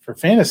for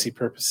fantasy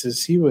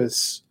purposes, he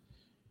was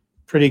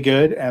pretty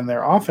good, and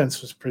their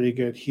offense was pretty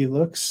good. He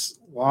looks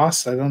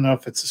lost. I don't know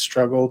if it's a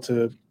struggle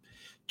to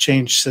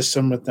change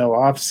system with no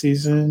off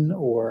season,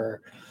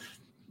 or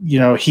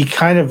he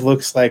kind of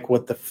looks like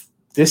what the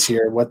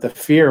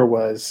fear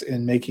was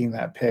in making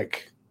that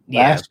pick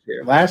last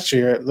year. Last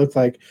year it looked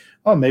like,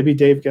 oh, maybe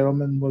Dave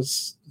Gettleman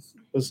was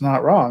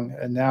not wrong,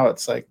 and now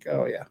it's like,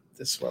 oh yeah,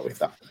 this is what we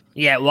thought.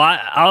 Yeah, well,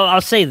 I'll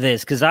say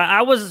this, because I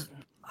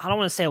don't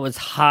want to say I was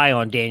high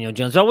on Daniel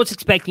Jones. I was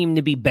expecting him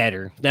to be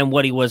better than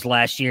what he was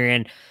last year,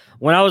 and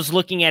when I was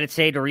looking at it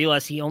today to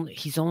realize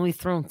he's only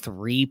thrown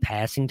 3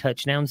 passing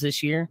touchdowns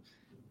this year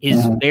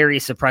is very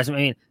surprising. I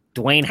mean,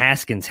 Dwayne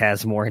Haskins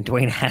has more, and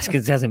Dwayne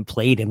Haskins hasn't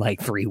played in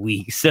like 3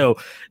 weeks, so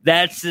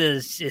that's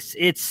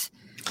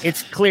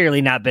it's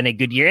clearly not been a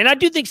good year. And I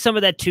do think some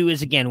of that too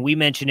is, again, we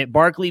mentioned it,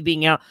 Barkley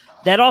being out,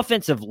 that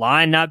offensive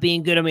line not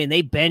being good. I mean,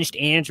 they benched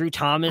Andrew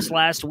Thomas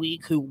last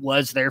week, who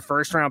was their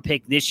first round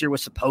pick this year,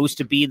 was supposed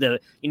to be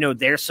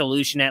their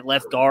solution at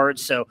left guard.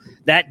 So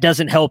that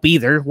doesn't help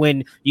either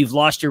when you've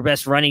lost your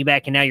best running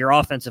back and now your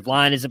offensive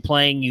line isn't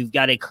playing. You've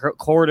got a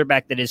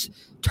quarterback that is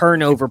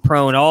turnover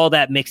prone. All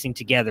that mixing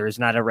together is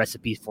not a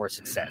recipe for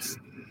success.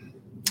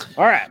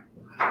 All right.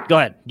 Go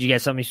ahead. Did you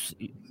get something?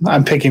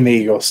 I'm picking the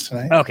Eagles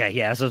tonight. Okay,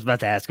 yeah, so I was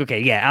about to ask.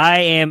 Okay, yeah, I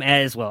am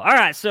as well. All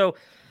right, so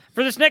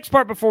for this next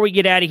part before we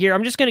get out of here,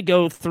 I'm just going to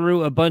go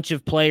through a bunch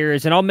of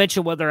players, and I'll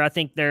mention whether I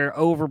think they're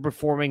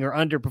overperforming or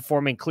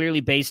underperforming, clearly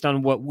based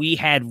on what we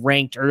had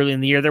ranked early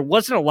in the year. There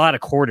wasn't a lot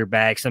of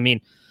quarterbacks. I mean,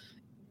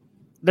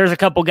 there's a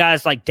couple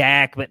guys like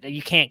Dak, but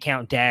you can't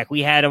count Dak.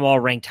 We had him all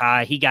ranked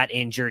high. He got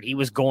injured. He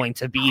was going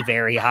to be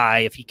very high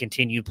if he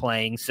continued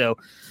playing. So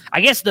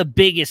I guess the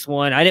biggest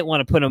one, I didn't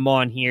want to put him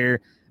on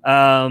here,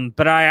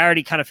 but I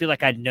already kind of feel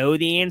like I know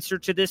the answer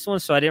to this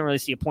one, so I didn't really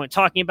see a point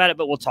talking about it,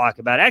 but we'll talk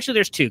about it. Actually,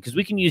 there's 2, because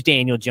we can use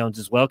Daniel Jones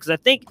as well, because I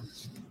think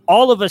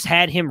all of us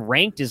had him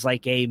ranked as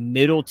like a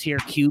middle-tier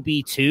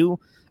QB2,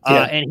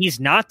 and he's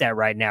not that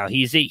right now.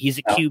 He's a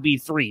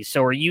QB3.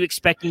 So are you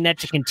expecting that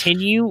to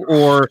continue,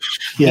 or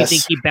do you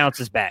think he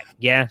bounces back?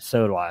 Yeah,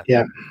 so do I.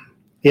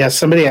 Yeah.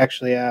 Somebody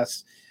actually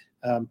asked,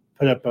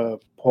 put up a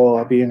poll.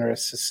 I'll be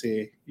interested to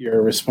see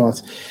your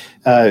response.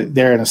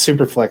 They're in a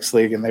super flex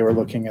league, and they were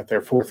looking at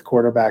their 4th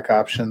quarterback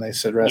option. They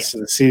said rest of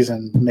the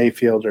season,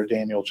 Mayfield or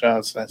Daniel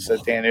Jones. And I said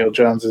Daniel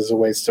Jones is a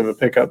waste of a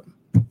pickup.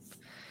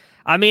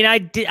 I mean,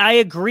 I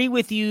agree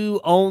with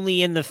you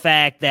only in the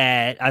fact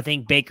that I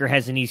think Baker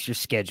has an easier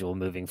schedule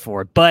moving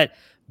forward. But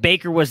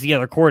Baker was the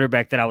other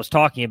quarterback that I was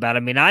talking about. I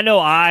mean, I know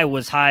I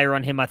was higher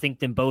on him, I think,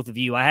 than both of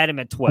you. I had him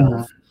at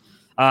 12.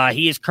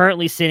 He is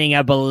currently sitting,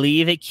 I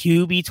believe, at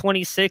QB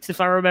 26, if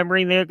I'm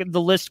remembering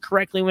the list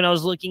correctly when I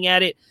was looking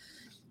at it.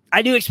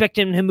 I do expect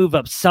him to move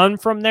up some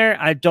from there.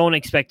 I don't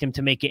expect him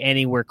to make it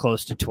anywhere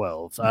close to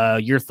 12.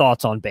 Your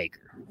thoughts on Baker?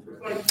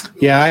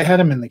 Yeah, I had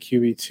him in the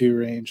QB2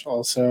 range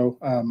also.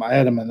 I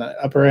had him in the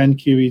upper end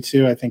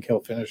QB2. I think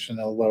he'll finish in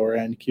the lower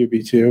end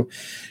QB2,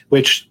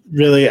 which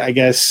really, I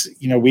guess,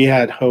 we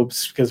had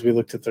hopes because we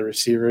looked at the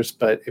receivers.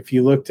 But if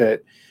you looked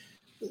at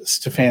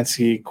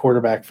Stefanski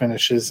quarterback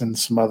finishes and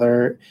some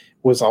other,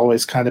 was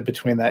always kind of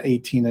between that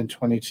 18 and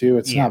 22.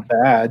 It's not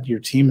bad. Your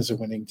team is a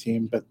winning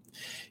team, but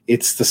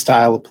it's the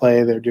style of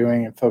play they're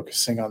doing and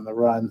focusing on the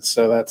run.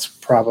 So that's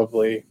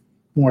probably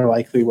more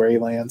likely where he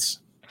lands.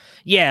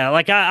 Yeah,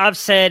 like I've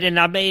said, and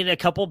I made a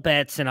couple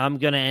bets, and I'm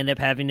gonna end up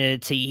having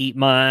to eat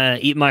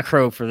my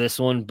crow for this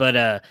one.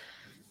 But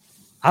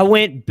I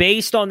went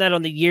based on that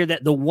on the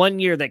 1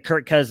 year that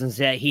Kirk Cousins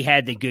he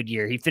had the good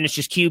year. He finished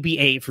his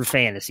QB8 for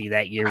fantasy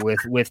that year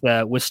with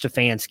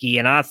Stefanski,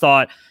 and I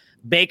thought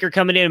Baker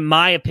coming in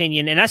my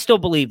opinion, and I still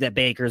believe that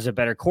Baker is a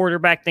better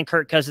quarterback than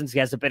Kirk Cousins. He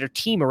has a better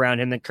team around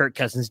him than Kirk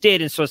Cousins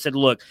did, and so I said,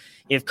 look,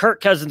 if Kirk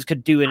Cousins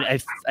could do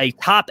a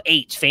top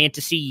 8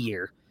 fantasy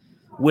year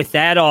with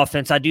that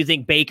offense, I do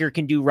think Baker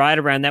can do right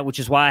around that, which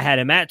is why I had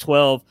him at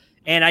 12.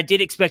 And I did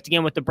expect,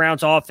 again, with the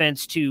Browns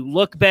offense to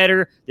look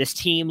better. This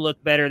team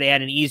looked better. They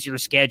had an easier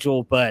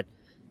schedule, but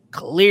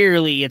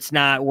clearly it's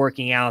not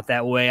working out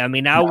that way. I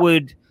mean, I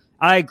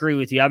agree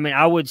with you. I mean,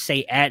 I would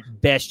say at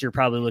best you're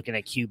probably looking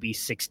at QB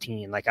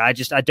 16. Like, I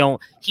don't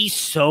 – he's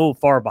so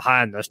far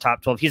behind those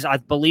top 12. I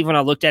believe when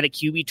I looked at it,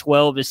 QB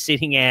 12 is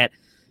sitting at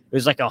 – it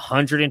was like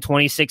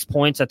 126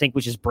 points, I think,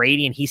 which is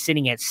Brady, and he's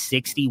sitting at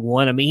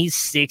 61. I mean, he's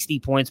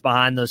 60 points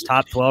behind those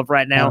top 12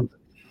 right now.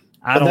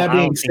 I don't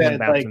think he's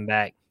bouncing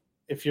back.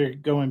 If you're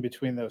going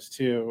between those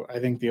two, I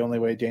think the only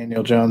way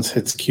Daniel Jones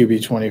hits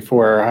QB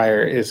 24 or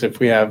higher is if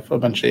we have a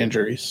bunch of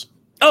injuries.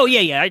 Oh,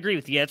 yeah, I agree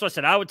with you. That's what I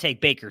said. I would take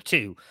Baker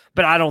too,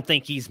 but I don't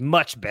think he's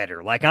much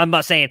better. Like, I'm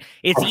not saying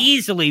it's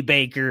easily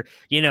Baker.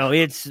 You know,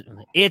 it's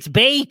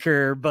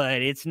Baker,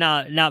 but it's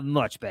not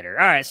much better.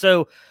 All right,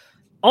 so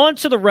on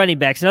to the running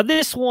backs. Now,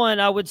 this one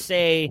I would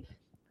say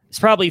it's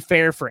probably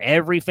fair for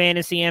every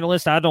fantasy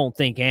analyst. I don't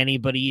think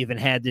anybody even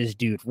had this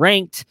dude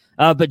ranked.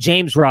 But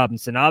James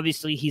Robinson,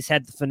 obviously, he's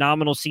had the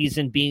phenomenal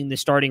season being the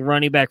starting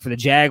running back for the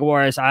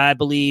Jaguars, I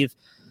believe.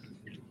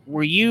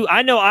 Were you?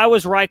 I know I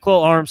was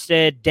Reichel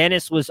Armstead.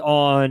 Dennis was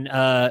on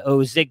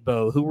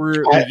Ozigbo. Who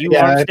were you?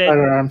 Yeah, Armstead? I thought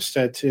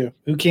Armstead too.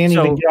 Who can't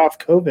even get off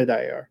COVID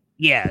IR?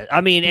 Yeah,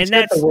 I mean, He's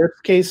and that's the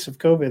worst case of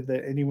COVID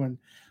that anyone.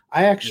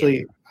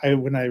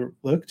 When I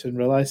looked and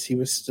realized he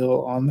was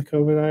still on the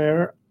COVID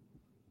IR,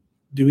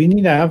 do we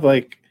need to have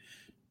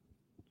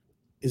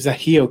is that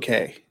he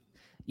okay?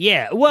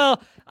 Yeah,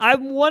 well,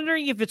 I'm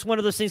wondering if it's one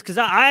of those things because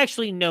I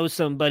actually know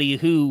somebody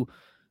who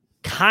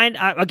again,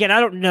 I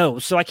don't know,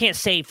 so I can't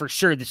say for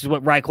sure this is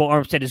what Reichel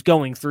Armstead is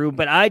going through,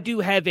 but I do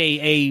have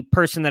a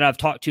person that I've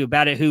talked to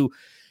about it who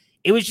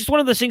it was just one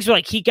of those things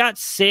where he got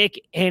sick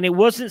and it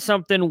wasn't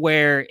something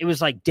where it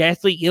was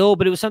deathly ill,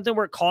 but it was something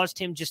where it caused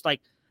him just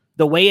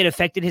the way it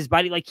affected his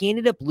body, he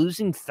ended up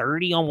losing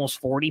 30, almost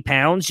 40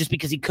 pounds just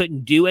because he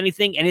couldn't do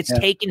anything. And it's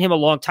taken him a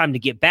long time to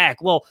get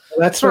back. Well,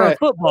 that's for a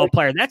football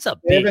player. That's a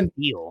big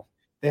deal.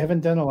 They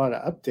haven't done a lot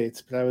of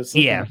updates, but I was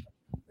looking,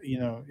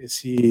 is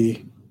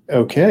he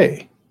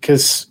okay?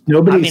 Because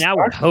nobody. I mean, I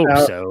would hope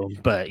so,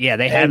 but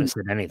they haven't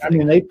said anything. I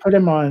mean, they put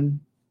him on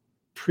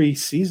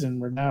preseason.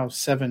 We're now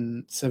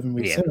seven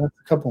weeks in. That's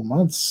a couple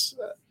months.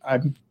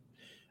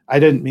 I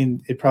didn't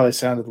mean it. Probably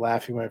sounded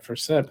laughing when I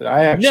first said it, but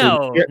I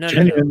actually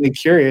genuinely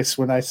curious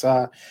when I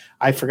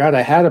forgot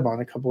I had him on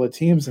a couple of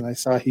teams and I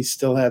saw he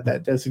still had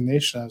that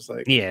designation. I was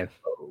like, yeah.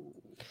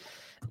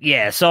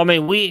 So I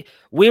mean, we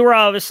were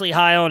obviously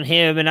high on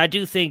him, and I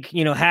do think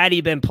had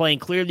he been playing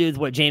clearly with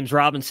what James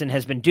Robinson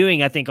has been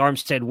doing, I think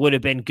Armstead would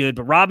have been good.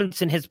 But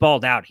Robinson has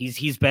balled out.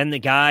 He's been the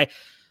guy.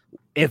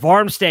 If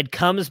Armstead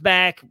comes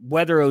back,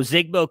 whether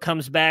Ozigbo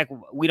comes back,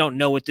 we don't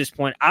know at this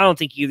point. I don't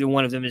think either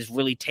one of them is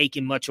really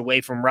taking much away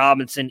from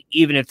Robinson,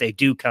 even if they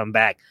do come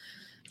back.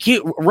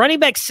 Running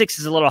back 6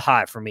 is a little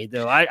high for me,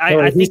 though. I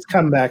think he's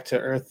come back to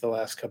earth the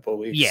last couple of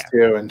weeks,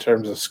 too, in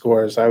terms of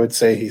scores. I would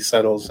say he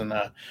settles in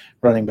a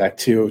running back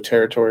 2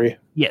 territory.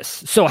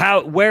 Yes. So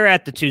where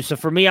at the 2? So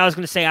for me, I was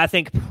going to say I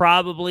think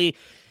probably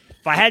 –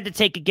 if I had to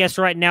take a guess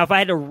right now, if I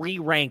had to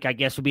re-rank, I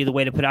guess would be the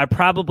way to put it. I'd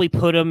probably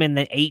put him in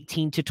the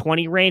 18 to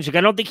 20 range.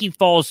 I don't think he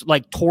falls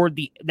toward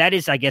that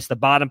is, I guess, the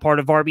bottom part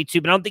of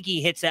RB2, but I don't think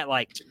he hits that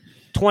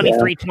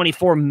 23,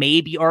 24,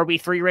 maybe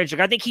RB3 range.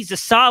 I think he's a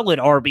solid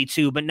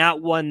RB2, but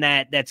not one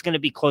that's going to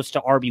be close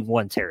to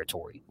RB1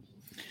 territory.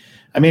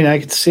 I mean, I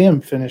could see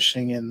him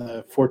finishing in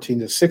the 14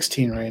 to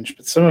 16 range,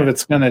 but some of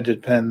it's going to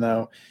depend,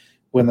 though,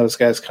 when those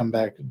guys come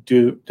back.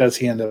 Does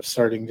he end up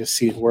starting to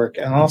see work?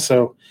 And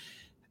also,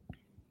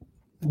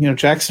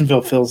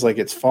 Jacksonville feels like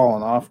it's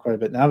fallen off quite a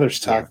bit. Now there's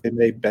talk they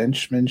may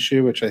bench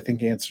Minshew, which I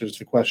think answers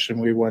the question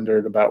we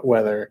wondered about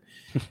whether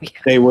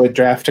they would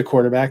draft a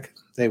quarterback.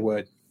 They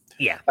would.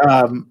 Yeah.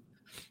 I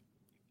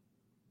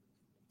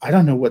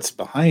don't know what's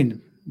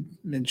behind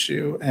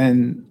Minshew,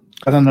 and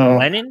I don't know.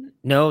 Glennon?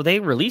 No, they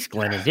released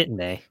Glennon, didn't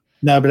they?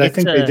 No, but I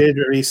think they did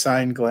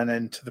re-sign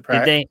Glennon to the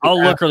practice. I'll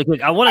look really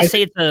quick. I want to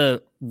say it's a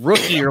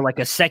rookie or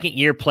a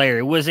second-year player.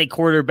 It was a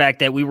quarterback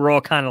that we were all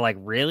kind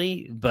of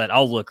really? But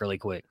I'll look really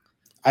quick.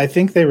 I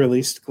think they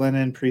released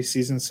Glennon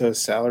preseason, so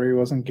his salary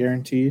wasn't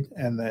guaranteed,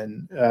 and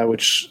then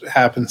which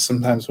happens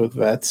sometimes with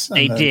vets.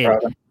 They did.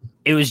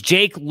 It was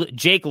Jake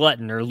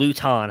Luton or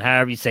Luton,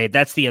 however you say it.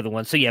 That's the other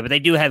one. So yeah, but they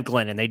do have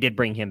Glennon. They did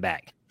bring him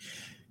back.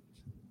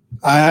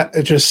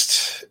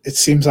 It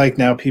seems like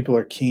now people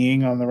are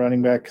keying on the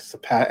running back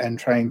and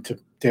trying to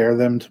dare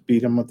them to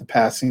beat him with the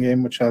passing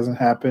game, which hasn't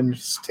happened.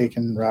 Just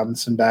taking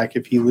Robinson back.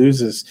 If he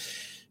loses,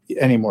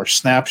 any more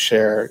snap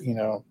share,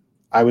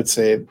 I would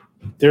say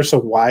there's a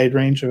wide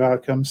range of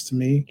outcomes to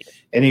me,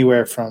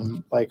 anywhere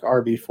from like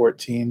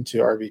RB14 to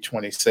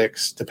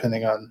RB26,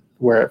 depending on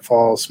where it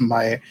falls.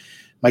 My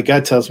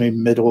gut tells me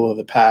middle of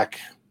the pack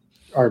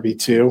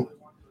RB2.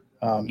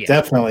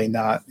 Definitely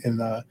not in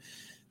the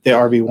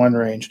RB1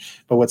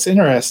 range. But what's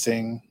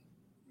interesting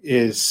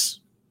is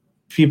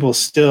people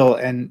still,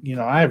 and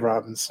I have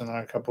Robinson on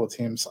a couple of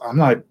teams. I'm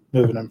not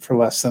moving him for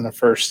less than a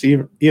first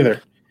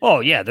either. Oh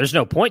yeah, there's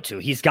no point to.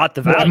 He's got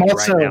the value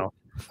right now.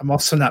 I'm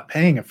also not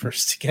paying a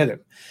first to get him.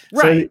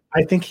 Right. So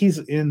I think he's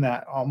in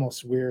that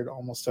almost weird,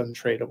 almost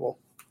untradeable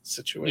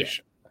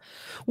situation. Yeah.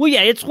 Well,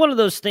 yeah, it's one of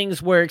those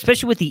things where,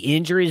 especially with the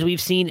injuries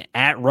we've seen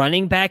at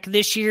running back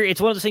this year,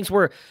 it's one of those things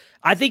where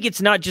I think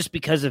it's not just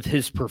because of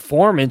his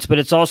performance, but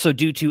it's also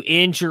due to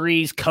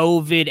injuries,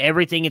 COVID,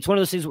 everything. It's one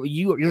of those things where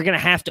you're going to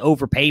have to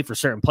overpay for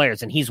certain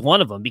players, and he's one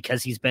of them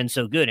because he's been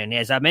so good. And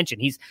as I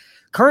mentioned, he's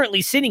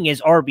currently sitting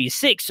as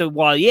RB6. So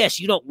while, yes,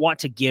 you don't want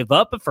to give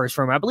up a first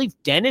for him, I believe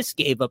Dennis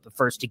gave up a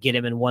first to get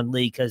him in one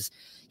league because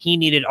he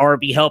needed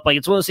RB help. Like,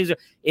 it's one of those things where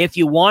if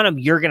you want him,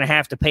 you're going to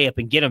have to pay up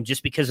and get him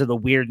just because of the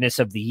weirdness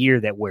of the year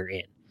that we're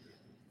in.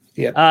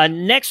 Yeah.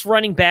 Next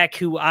running back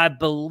who I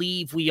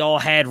believe we all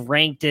had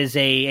ranked as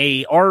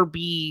a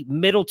RB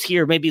middle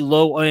tier, maybe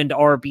low end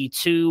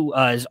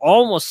RB2, is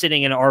almost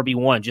sitting in an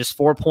RB1, just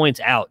 4 points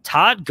out.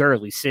 Todd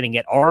Gurley sitting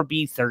at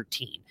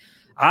RB13.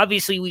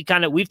 Obviously,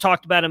 we've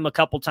talked about him a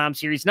couple times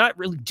here. He's not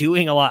really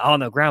doing a lot on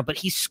the ground, but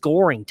he's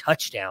scoring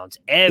touchdowns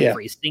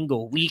every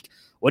single week.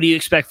 What do you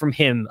expect from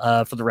him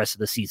for the rest of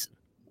the season?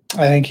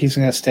 I think he's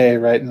going to stay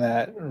right in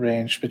that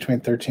range between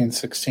 13 and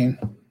 16.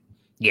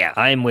 Yeah,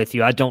 I am with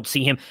you. I don't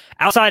see him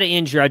outside of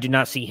injury. I do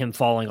not see him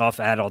falling off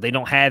at all. They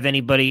don't have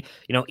anybody,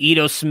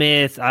 Ito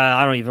Smith.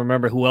 I don't even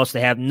remember who else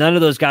they have. None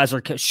of those guys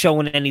are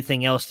showing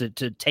anything else to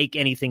take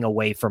anything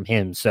away from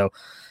him. So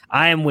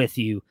I am with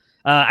you.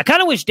 I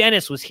kind of wish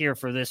Dennis was here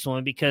for this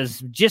one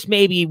because just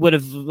maybe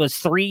was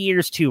 3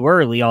 years too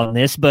early on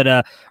this.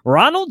 But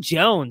Ronald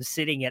Jones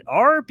sitting at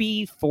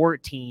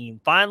RB14,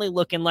 finally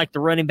looking like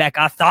the running back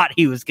I thought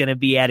he was going to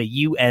be at a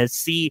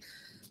USC.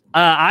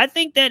 I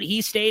think that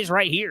he stays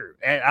right here.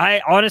 I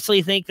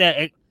honestly think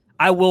that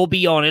I will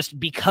be honest,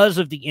 because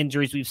of the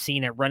injuries we've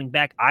seen at running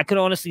back, I could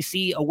honestly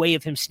see a way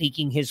of him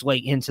sneaking his way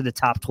into the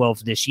top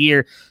 12 this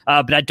year.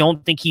 But I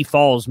don't think he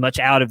falls much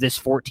out of this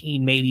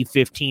 14, maybe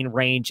 15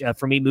 range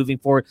for me moving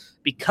forward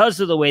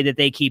because of the way that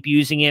they keep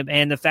using him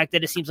and the fact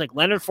that it seems like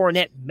Leonard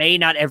Fournette may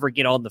not ever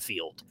get on the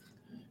field.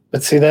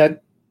 But see,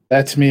 that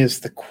to me is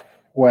the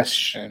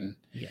question.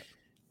 Yeah.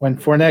 When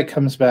Fournette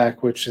comes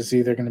back, which is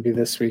either going to be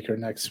this week or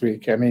next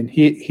week, I mean,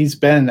 he's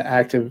been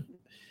active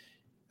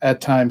at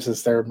times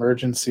as their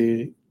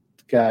emergency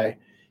guy.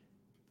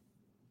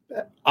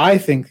 I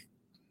think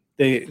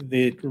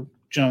they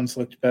Jones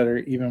looked better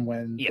even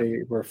when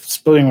they were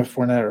splitting with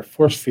Fournette or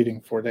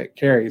force-feeding Fournette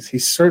carries. He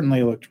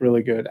certainly looked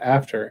really good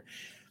after.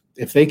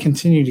 If they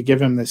continue to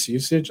give him this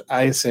usage,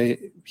 I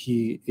say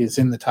he is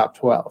in the top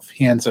 12.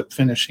 He ends up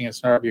finishing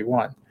as an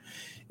RB1.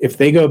 If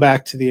they go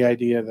back to the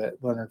idea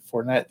that Leonard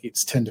Fournette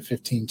needs 10 to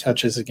 15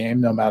 touches a game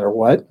no matter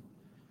what,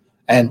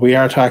 and we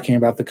are talking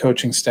about the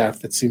coaching staff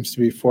that seems to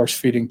be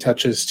force-feeding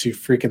touches to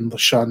freaking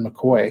LaShawn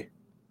McCoy.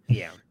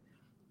 Yeah.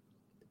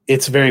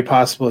 It's very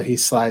possible he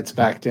slides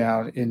back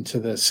down into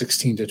the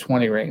 16 to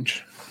 20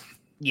 range.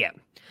 Yeah.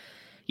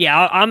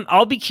 Yeah,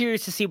 I'll be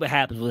curious to see what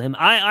happens with him.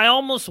 I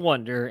almost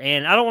wonder,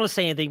 and I don't want to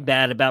say anything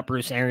bad about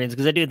Bruce Arians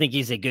because I do think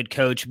he's a good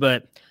coach,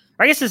 but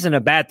I guess this isn't a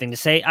bad thing to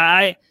say.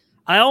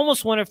 I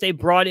almost wonder if they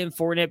brought in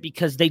Fournette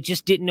because they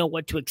just didn't know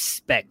what to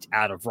expect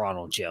out of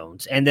Ronald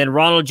Jones. And then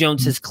Ronald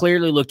Jones has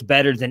clearly looked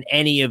better than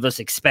any of us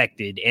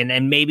expected.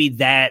 And maybe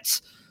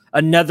that's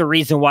another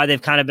reason why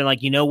they've kind of been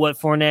like, you know what,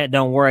 Fournette,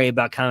 don't worry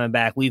about coming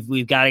back.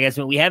 We've got guys.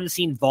 We haven't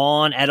seen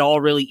Vaughn at all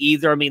really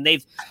either. I mean,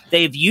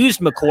 they've used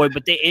McCoy,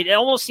 but it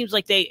almost seems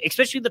like they,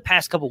 especially the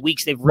past couple of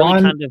weeks, they've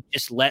really kind of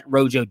just let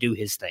Rojo do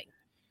his thing.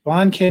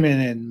 Vaughn came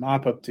in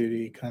mop-up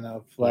duty kind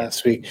of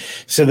last week.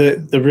 So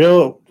the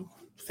real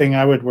thing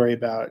I would worry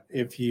about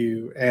if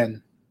you,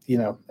 and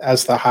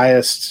as the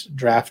highest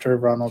drafter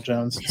of Ronald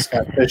Jones and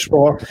Scott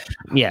Fishbowl,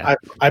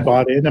 I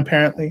bought in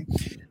apparently.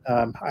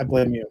 I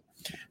blame you,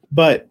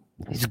 but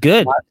he's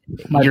good.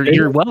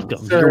 You're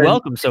welcome. You're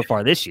welcome so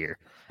far this year.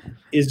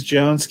 Is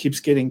Jones keeps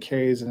getting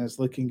carries and is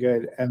looking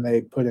good, and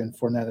they put in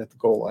Fournette at the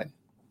goal line.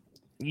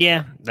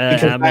 Yeah,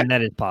 I mean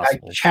that is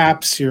possible. That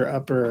caps your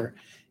upper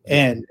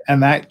end,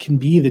 and that can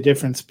be the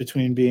difference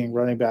between being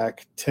running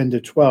back 10 to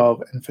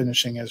 12 and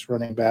finishing as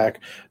running back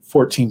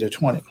 14 to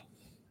 20.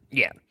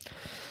 Yeah.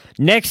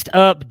 Next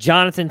up,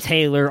 Jonathan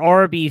Taylor,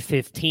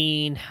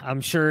 RB15. I'm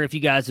sure if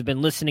you guys have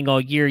been listening all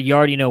year, you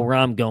already know where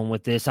I'm going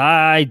with this.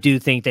 I do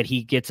think that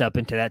he gets up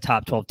into that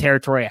top 12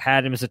 territory. I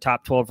had him as a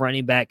top 12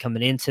 running back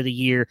coming into the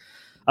year.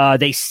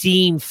 They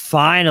seem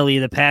finally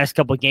the past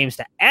couple of games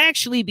to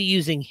actually be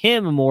using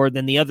him more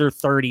than the other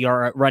 30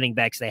 running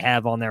backs they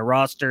have on their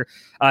roster.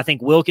 I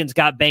think Wilkins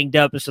got banged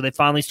up, and so they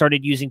finally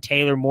started using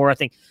Taylor more. I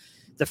think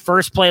The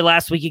first play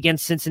last week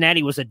against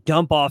Cincinnati was a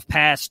dump-off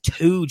pass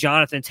to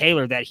Jonathan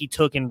Taylor that he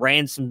took and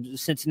ran some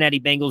Cincinnati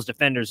Bengals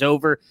defenders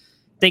over.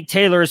 I think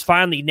Taylor is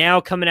finally now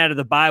coming out of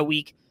the bye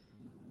week.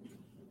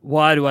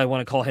 Why do I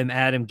want to call him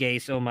Adam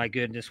Gase? Oh, my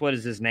goodness. What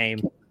is his name?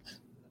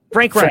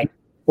 Frank Reich.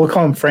 We'll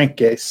call him Frank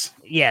Gase.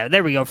 Yeah,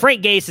 there we go.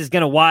 Frank Gase is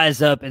going to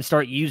wise up and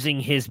start using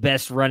his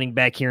best running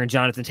back here in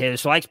Jonathan Taylor.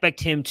 So I expect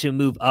him to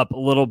move up a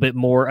little bit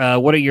more.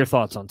 What are your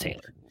thoughts on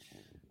Taylor?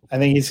 I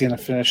think he's going to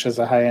finish as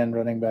a high-end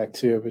running back,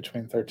 too,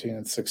 between 13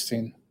 and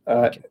 16.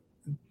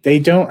 They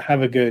don't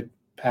have a good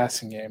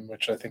passing game,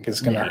 which I think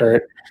is going to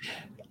hurt.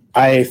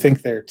 I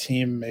think their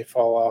team may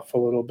fall off a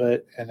little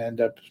bit and end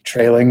up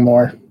trailing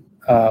more.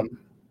 I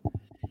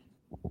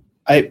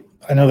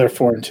know they're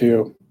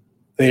 4-2.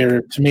 They are,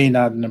 to me,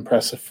 not an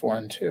impressive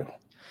 4-2.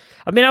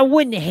 I mean, I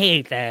wouldn't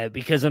hate that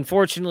because,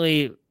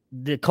 unfortunately,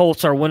 the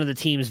Colts are one of the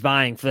teams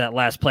vying for that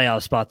last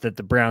playoff spot that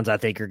the Browns, I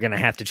think, are going to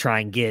have to try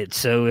and get.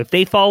 So if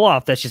they fall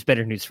off, that's just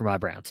better news for my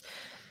Browns.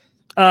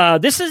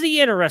 This is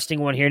the interesting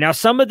one here. Now,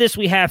 some of this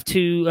we have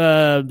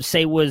to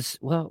say was,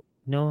 well,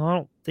 no, I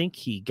don't think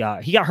he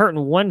got hurt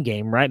in one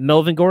game, right?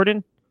 Melvin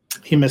Gordon?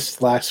 He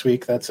missed last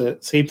week. That's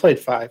it. So he played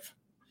 5.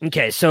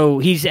 Okay, so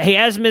he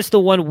has missed the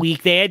 1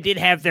 week. They did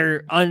have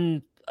their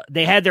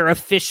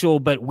official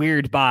but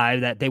weird bye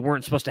that they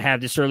weren't supposed to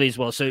have this early as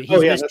well. So he's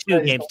missed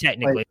 2 games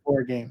technically.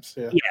 4 games.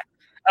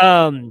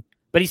 Yeah.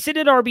 But he's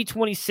sitting at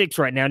RB26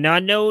 right now. Now I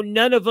know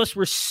none of us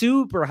were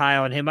super high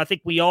on him. I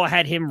think we all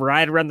had him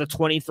right around the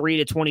 23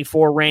 to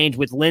 24 range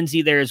with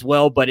Lindsey there as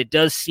well. But it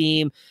does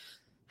seem,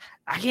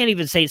 I can't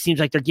even say it seems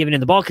like they're giving him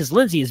the ball because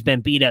Lindsey has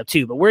been beat up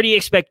too. But where do you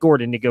expect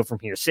Gordon to go from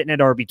here, sitting at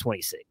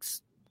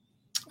RB26?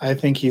 I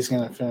think he's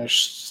going to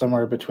finish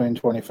somewhere between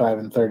 25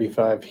 and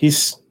 35.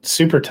 He's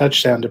super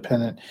touchdown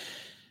dependent,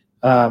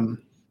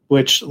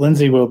 which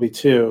Lindsey will be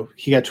too.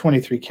 He got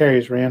 23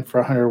 carries, ran for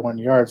 101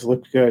 yards,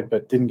 looked good,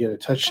 but didn't get a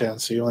touchdown,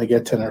 so you only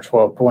get 10 or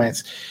 12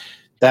 points.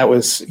 That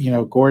was,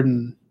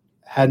 Gordon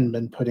hadn't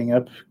been putting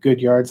up good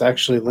yards.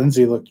 Actually,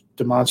 Lindsey looked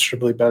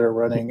demonstrably better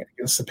running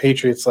against the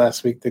Patriots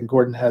last week than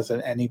Gordon has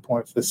at any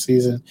point for the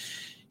season.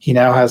 He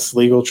now has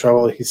legal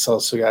trouble. He's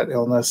also got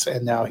illness,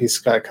 and now he's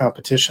got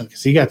competition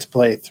because he got to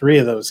play 3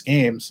 of those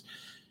games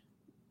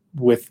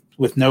with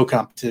no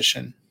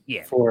competition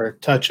for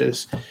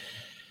touches.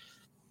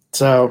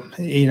 So,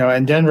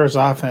 and Denver's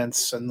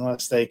offense,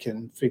 unless they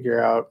can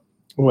figure out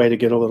a way to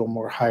get a little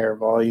more higher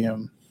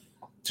volume,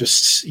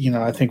 just,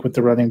 I think with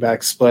the running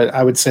back split,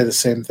 I would say the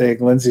same thing.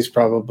 Lindsey's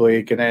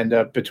probably going to end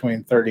up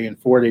between 30 and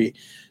 40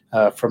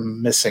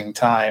 from missing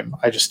time.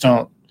 I just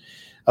don't.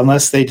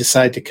 Unless they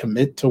decide to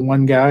commit to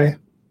one guy,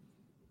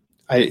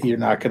 you're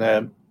not going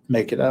to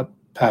make it up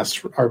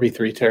past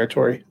RB3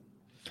 territory.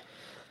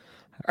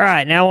 All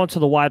right, now on to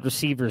the wide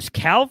receivers.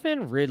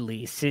 Calvin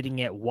Ridley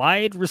sitting at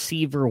wide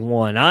receiver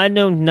 1. I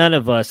know none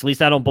of us, at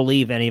least I don't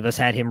believe any of us,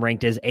 had him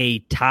ranked as a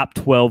top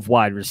 12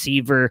 wide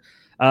receiver.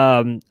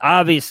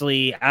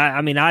 Obviously,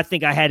 I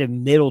think I had a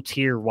middle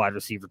tier wide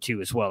receiver too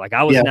as well. Like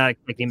I was not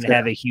expecting him to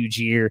have a huge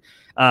year.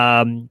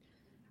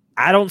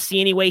 I don't see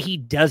any way he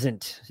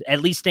doesn't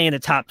at least stay in the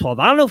top 12.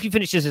 I don't know if he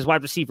finishes as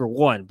wide receiver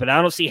 1, but I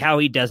don't see how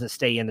he doesn't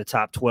stay in the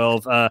top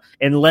 12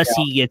 unless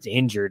he gets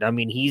injured. I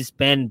mean, he's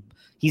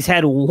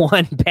had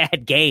one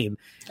bad game,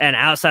 and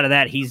outside of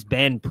that, he's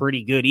been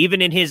pretty good.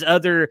 Even in his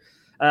other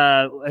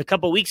a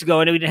couple of weeks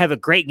ago, I know he didn't have a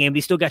great game, but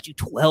he still got you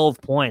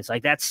 12 points.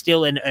 Like that's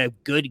still a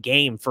good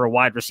game for a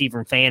wide receiver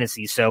in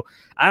fantasy. So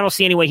I don't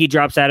see any way he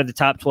drops out of the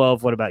top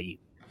 12. What about you?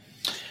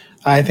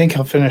 I think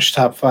he'll finish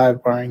top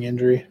 5 barring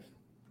injury.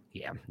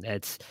 Yeah,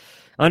 that's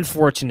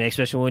unfortunate,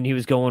 especially when he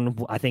was going,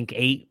 I think,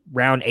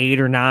 round 8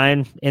 or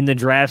 9 in the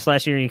drafts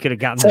last year, and you could have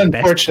gotten the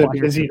best. Unfortunate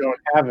because you don't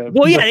have him.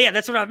 Well, yeah,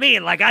 that's what I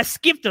mean. Like, I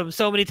skipped him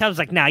so many times.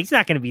 Like, he's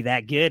not going to be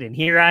that good, and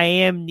here I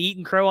am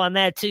eating crow on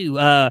that too.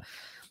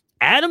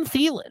 Adam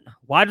Thielen,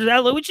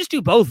 we just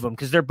do both of them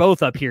because they're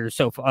both up here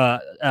so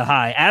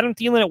high. Adam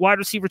Thielen at wide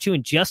receiver 2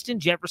 and Justin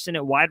Jefferson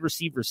at wide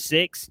receiver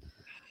 6.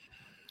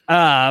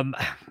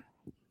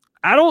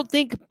 I don't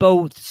think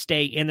both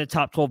stay in the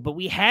top 12, but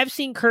we have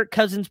seen Kirk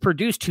Cousins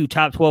produce 2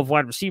 top 12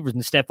 wide receivers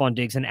in Stephon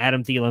Diggs and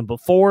Adam Thielen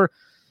before.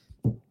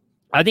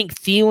 I think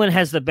Thielen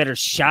has the better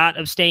shot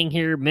of staying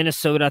here.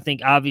 Minnesota, I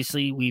think,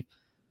 obviously,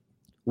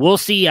 we'll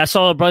see. I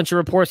saw a bunch of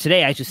reports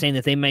today actually saying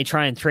that they may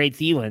try and trade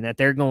Thielen, that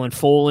they're going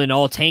full in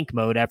all tank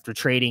mode after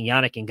trading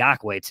Yannick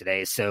Ngakoue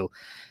today. So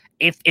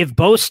if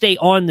both stay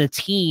on the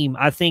team,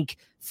 I think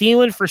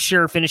Thielen for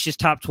sure finishes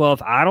top 12.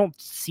 I don't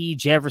see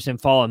Jefferson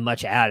falling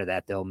much out of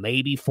that, though.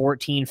 Maybe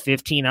 14,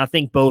 15. I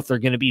think both are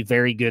going to be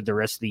very good the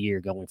rest of the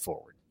year going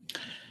forward.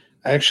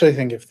 I actually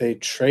think if they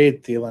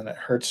trade Thielen, it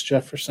hurts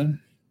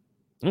Jefferson.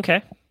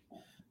 Okay.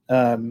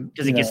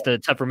 Because he gets the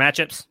tougher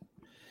matchups?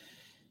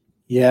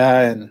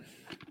 Yeah,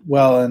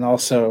 and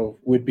also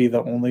would be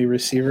the only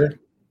receiver.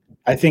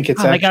 I think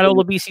it's I got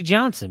Olabisi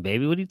Johnson,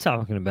 baby. What are you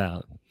talking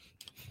about?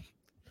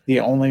 The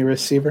only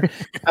receiver.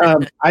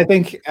 I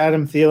think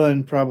Adam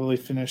Thielen probably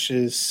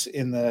finishes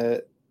in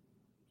the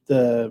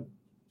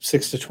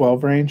 6 to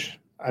 12 range.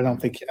 I don't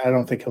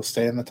think he'll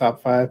stay in the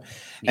top 5.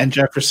 Yeah. And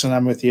Jefferson,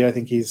 I'm with you. I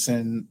think he's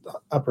in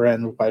upper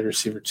end wide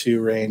receiver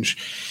 2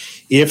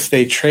 range. If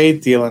they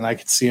trade Thielen, I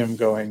could see him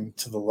going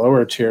to the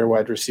lower tier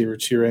wide receiver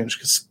 2 range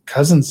because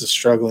Cousins is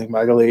struggling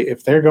mightily.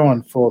 If they're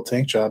going full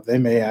tank job, they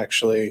may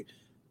actually.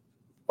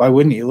 Why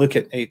wouldn't you look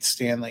at Nate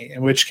Stanley?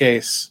 In which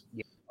case,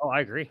 yeah. Oh, I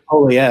agree.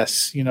 Oh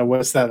yes,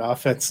 what's that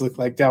offense look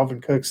like?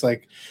 Dalvin Cook's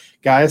like,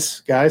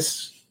 guys,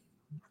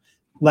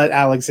 let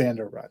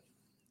Alexander run.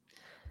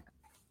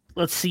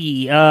 Let's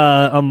see.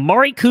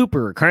 Amari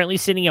Cooper currently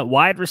sitting at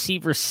wide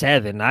receiver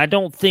 7. I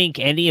don't think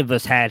any of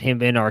us had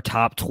him in our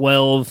top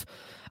 12.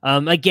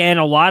 Again,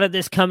 a lot of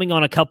this coming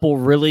on a couple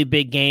really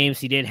big games.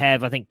 He did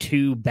have, I think,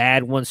 2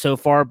 bad ones so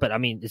far, but I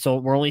mean,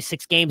 we're only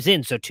 6 games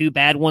in, so 2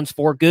 bad ones,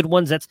 4 good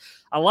ones. That's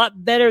a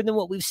lot better than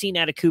what we've seen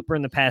out of Cooper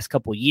in the past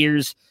couple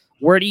years.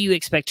 Where do you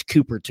expect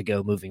Cooper to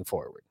go moving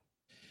forward?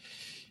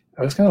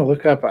 I was going to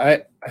look up.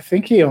 I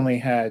think he only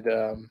had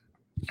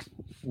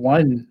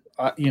one,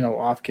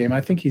 off game. I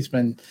think he's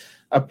been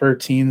upper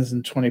teens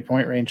and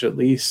 20-point range at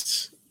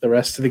least the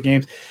rest of the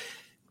games.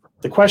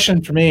 The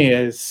question for me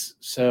is,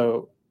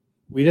 so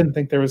we didn't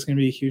think there was going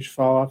to be a huge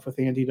fall off with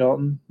Andy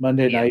Dalton.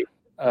 Monday night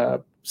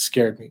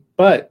scared me.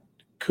 But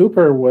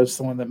Cooper was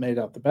the one that made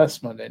out the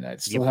best Monday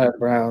night. Still had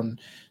around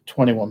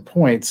 21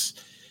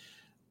 points.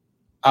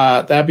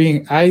 That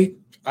being,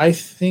 I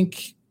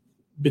think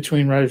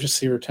between wide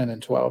receiver 10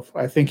 and 12,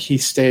 I think he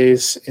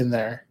stays in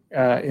there,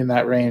 in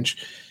that range.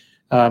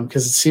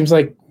 Because it seems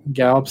like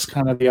Gallup's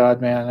kind of the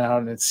odd man out,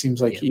 and it seems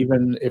like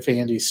even if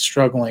Andy's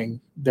struggling,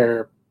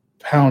 they're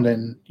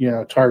pounding,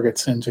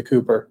 targets into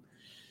Cooper.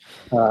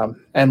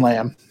 And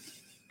Lamb.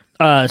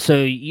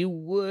 So you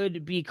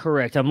would be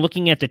correct. I'm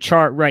looking at the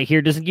chart right here.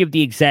 It doesn't give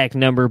the exact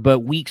number, but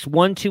weeks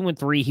 1, 2, and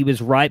 3, he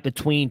was right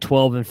between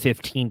 12 and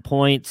 15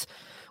 points.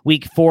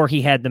 Week 4,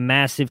 he had the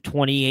massive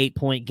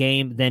 28-point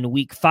game. Then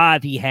week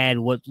 5, he had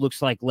what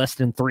looks like less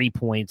than 3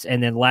 points.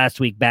 And then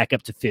last week, back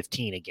up to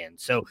 15 again.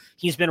 So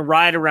he's been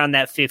right around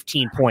that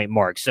 15-point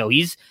mark. So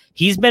he's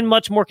been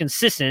much more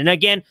consistent. And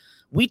again,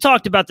 we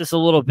talked about this a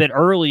little bit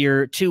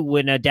earlier, too,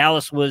 when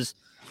Dallas was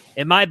 –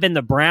 it might have been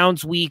the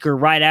Browns week or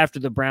right after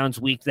the Browns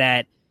week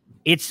that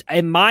it's,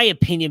 in my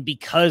opinion,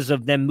 because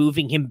of them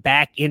moving him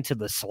back into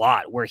the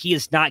slot where he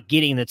is not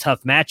getting the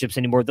tough matchups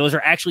anymore. Those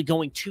are actually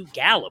going to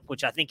Gallup,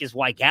 which I think is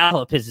why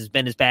Gallup has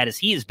been as bad as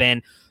he has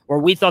been, where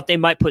we thought they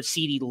might put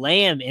CeeDee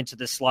Lamb into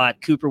the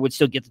slot. Cooper would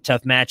still get the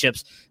tough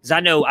matchups. Because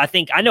I know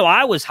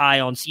I was high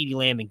on CeeDee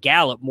Lamb and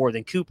Gallup more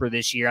than Cooper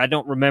this year. I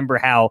don't remember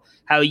how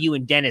you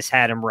and Dennis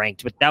had him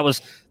ranked, but that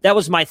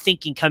was my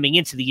thinking coming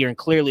into the year, and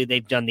clearly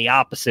they've done the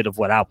opposite of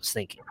what I was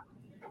thinking.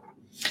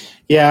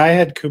 Yeah, I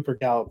had Cooper,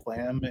 Gallup,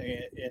 Lamb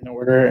in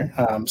order.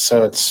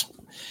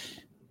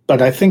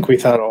 But I think we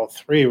thought all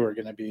 3 were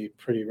going to be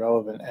pretty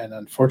relevant, and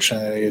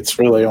unfortunately, it's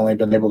really only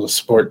been able to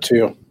support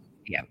 2.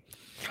 Yeah.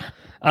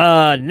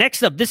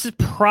 Next up, this is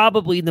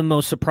probably the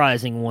most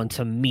surprising one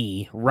to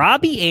me.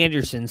 Robbie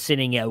Anderson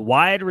sitting at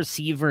wide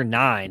receiver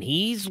 9.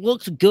 He's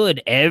looked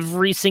good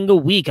every single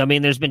week. I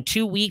mean, there's been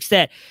 2 weeks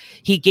that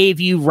he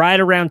gave you right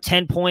around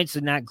 10 points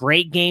and not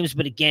great games,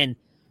 but again,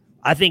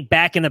 I think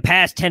back in the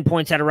past, 10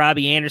 points out of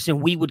Robbie Anderson,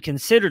 we would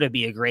consider to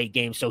be a great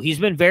game. So he's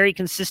been very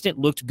consistent,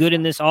 looked good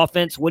in this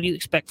offense. What do you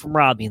expect from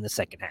Robbie in the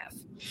second half?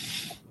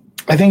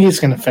 I think he's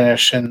going to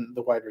finish in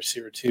the wide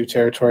receiver 2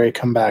 territory,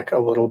 come back a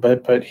little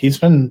bit, but he's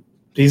been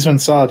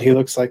solid. He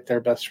looks like their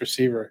best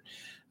receiver.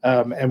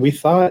 And we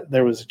thought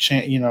there was a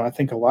chance, I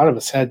think a lot of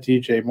us had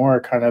DJ Moore,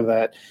 kind of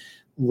that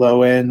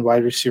low end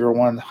wide receiver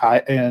 1, high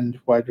end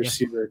wide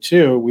receiver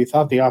 2. We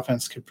thought the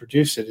offense could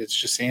produce it. It's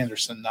just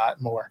Anderson, not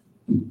Moore.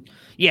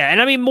 Yeah,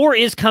 and I mean, Moore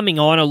is coming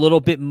on a little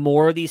bit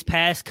more these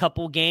past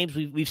couple games.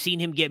 We've seen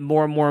him get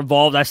more and more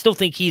involved. I still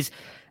think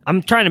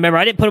I'm trying to remember.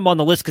 I didn't put him on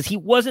the list because he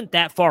wasn't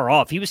that far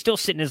off. He was still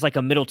sitting as like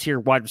a middle tier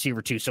wide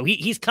receiver 2. So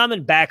he's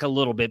coming back a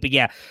little bit. But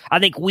yeah, I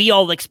think we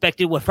all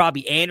expected what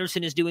Robbie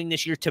Anderson is doing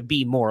this year to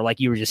be more, like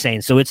you were just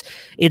saying. So it's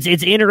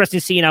interesting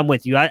seeing. I'm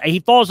with you. He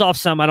falls off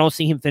some. I don't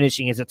see him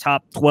finishing as a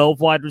top 12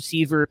 wide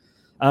receiver,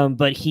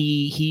 but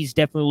he's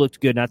definitely looked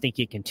good, and I think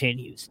it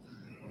continues.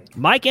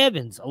 Mike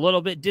Evans, a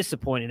little bit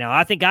disappointed now.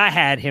 I think I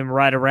had him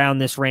right around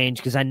this range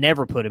because I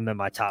never put him in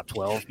my top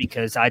 12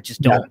 because I just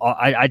don't.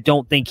 I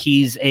don't think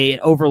he's an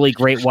overly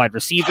great wide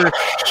receiver.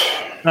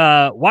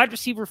 Wide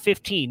receiver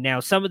 15. Now,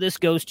 some of this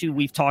goes to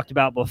we've talked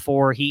about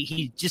before.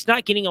 He's just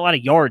not getting a lot of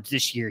yards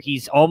this year.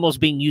 He's almost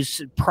being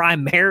used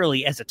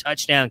primarily as a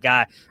touchdown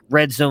guy,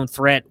 red zone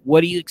threat.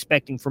 What are you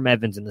expecting from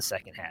Evans in the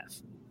second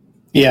half?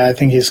 Yeah, I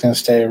think he's going to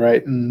stay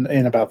right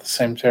in about the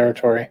same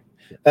territory.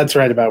 That's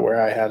right about where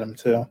I had him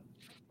too.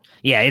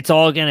 Yeah, it's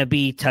all going to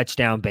be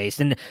touchdown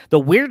based. And the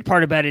weird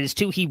part about it is,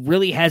 too, he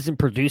really hasn't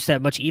produced that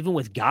much, even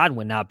with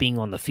Godwin not being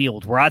on the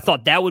field, where I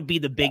thought that would be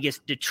the biggest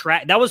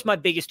that was my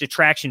biggest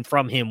detraction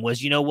from him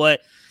was, you know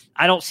what?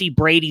 I don't see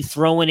Brady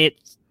throwing it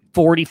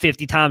 40,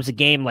 50 times a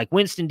game like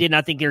Winston did. And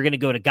I think they're going to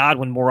go to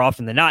Godwin more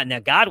often than not. Now,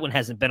 Godwin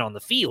hasn't been on the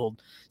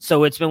field.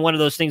 So it's been one of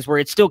those things where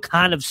it's still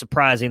kind of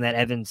surprising that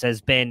Evans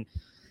has been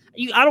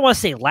I don't want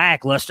to say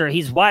lackluster.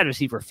 He's wide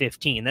receiver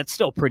 15. That's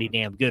still pretty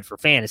damn good for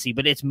fantasy,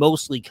 but it's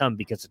mostly come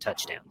because of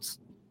touchdowns.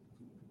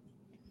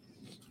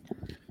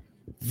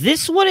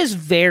 This one is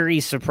very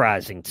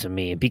surprising to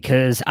me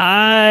because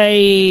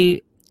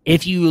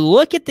if you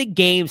look at the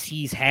games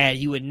he's had,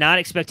 you would not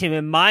expect him,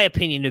 in my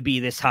opinion, to be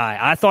this high.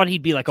 I thought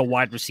he'd be like a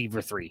wide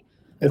receiver 3.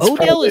 It's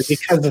Odell is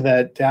because of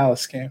that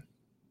Dallas game.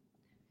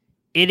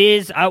 It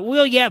is.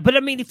 Yeah. But,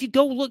 I mean, if you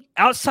go look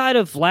outside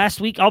of last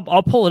week,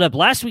 I'll pull it up.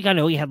 Last week, I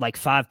know he had like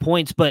 5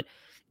 points, but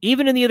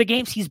even in the other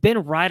games, he's been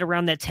right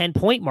around that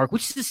 10-point mark,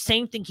 which is the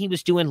same thing he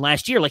was doing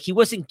last year. Like, he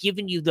wasn't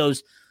giving you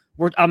those.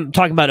 I'm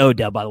talking about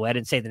Odell, by the way. I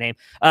didn't say the name.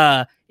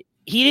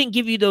 He didn't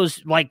give you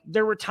those, like,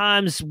 there were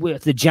times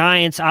with the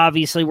Giants,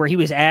 obviously, where he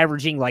was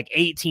averaging like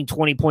 18,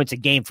 20 points a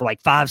game for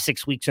like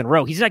 5-6 weeks in a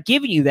row. He's not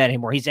giving you that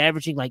anymore. He's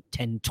averaging like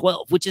 10,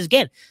 12, which is,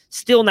 again,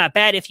 still not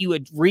bad if you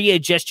would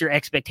readjust your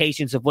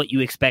expectations of what you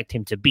expect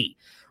him to be.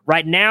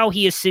 Right now,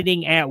 he is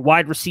sitting at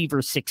wide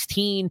receiver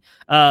 16.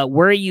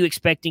 Where are you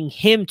expecting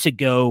him to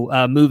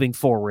go moving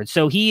forward?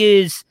 So he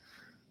is,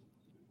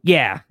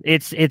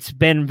 it's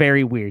been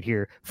very weird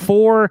here.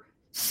 4,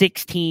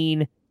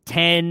 16,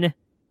 10,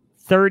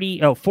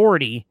 30,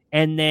 40,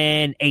 and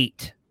then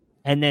 8,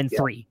 and then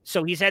 3.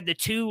 So he's had the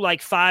 2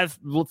 like 5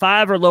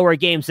 or lower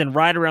games and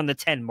right around the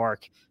 10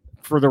 mark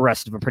for the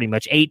rest of them, pretty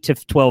much 8 to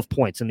 12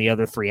 points in the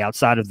other 3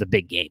 outside of the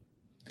big game.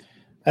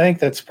 I think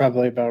that's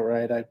probably about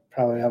right. I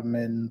probably have him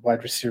in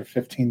wide receiver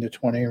 15 to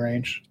 20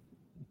 range.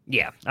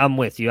 Yeah, I'm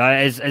with you.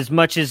 As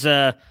much as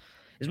I'd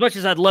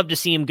love to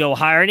see him go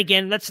higher, and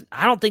again,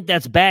 I don't think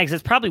that's bags.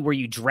 That's probably where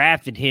you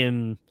drafted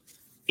him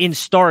in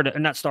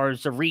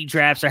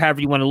redrafts or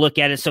however you want to look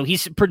at it. So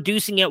he's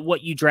producing at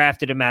what you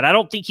drafted him at. I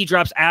don't think he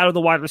drops out of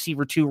the wide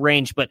receiver 2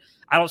 range, but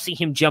I don't see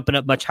him jumping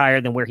up much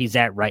higher than where he's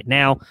at right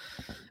now.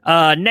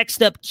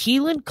 Next up,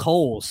 Keelan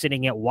Cole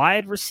sitting at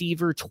wide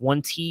receiver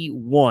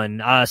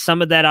 21.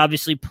 Some of that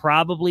obviously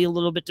probably a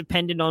little bit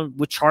dependent on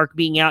with Chark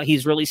being out.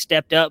 He's really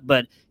stepped up,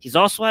 but he's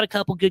also had a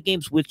couple good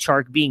games with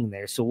Chark being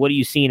there. So what are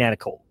you seeing out of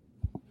Cole?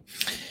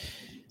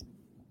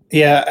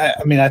 Yeah,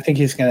 I mean, I think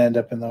he's going to end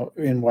up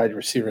in wide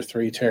receiver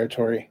 3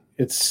 territory.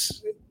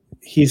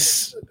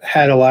 He's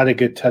had a lot of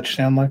good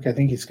touchdown luck. I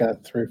think he's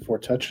got 3 or 4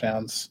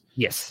 touchdowns.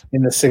 Yes,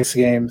 in the 6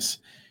 games.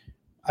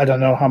 I don't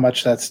know how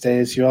much that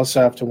stays. You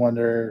also have to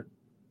wonder,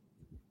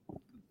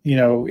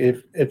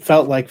 if it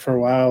felt like for a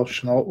while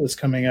Shenault was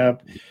coming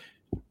up.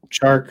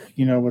 Chark,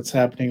 what's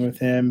happening with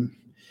him?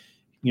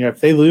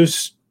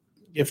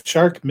 If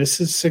Chark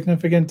misses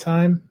significant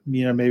time,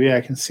 maybe I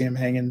can see him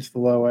hanging to the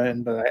low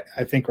end. But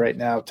I think right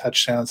now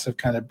touchdowns have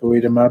kind of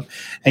buoyed him up.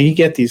 And you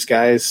get these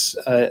guys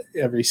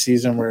every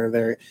season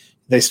where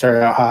they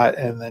start out hot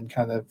and then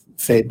kind of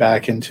fade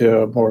back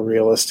into a more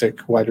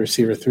realistic wide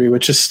receiver 3,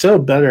 which is still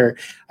better.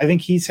 I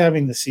think he's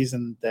having the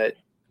season that,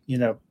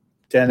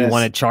 Dennis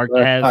wanted Chark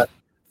to have.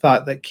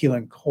 Thought that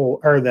Keelan Cole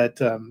or that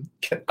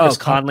Chris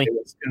Conley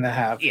was going to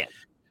have. Yeah.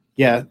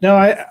 Yeah. No,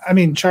 I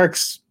mean,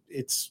 Chark's,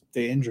 it's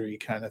the injury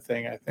kind of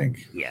thing, I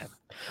think. Yeah.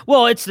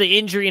 Well, it's the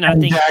injury, and I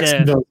think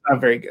Jacksonville's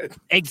not very good.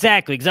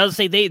 Exactly, because I would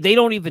say they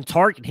don't even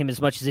target him as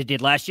much as they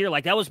did last year.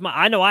 Like that was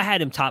I know I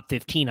had him top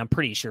 15. I'm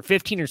pretty sure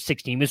 15 or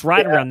 16. He was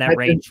right around that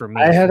range for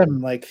me. I had him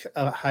like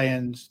a high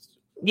end.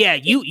 Yeah,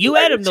 you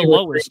had him the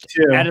lowest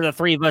out of the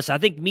 3 of us. I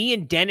think me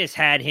and Dennis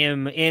had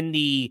him in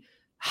the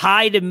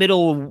high to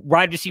middle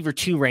wide receiver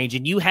 2 range,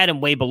 and you had him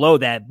way below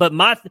that. But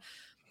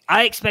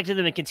I expected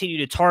them to continue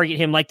to target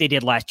him like they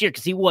did last year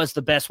because he was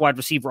the best wide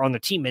receiver on the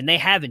team, and they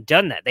haven't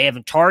done that. They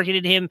haven't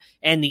targeted him,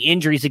 and the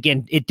injuries,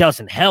 again, it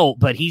doesn't help,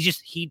 but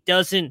he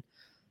doesn't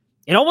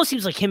 – it almost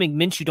seems like him and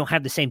Minshew don't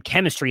have the same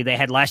chemistry they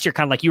had last year,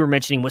 kind of like you were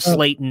mentioning with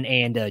Slayton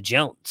and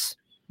Jones.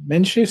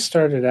 Minshew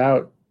started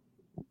out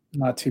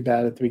not too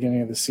bad at the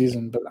beginning of the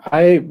season, but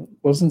I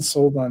wasn't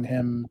sold on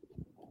him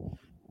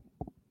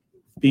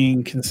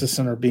being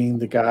consistent or being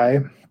the guy.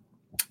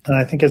 And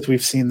I think as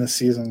we've seen this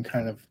season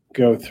kind of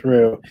go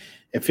through,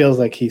 it feels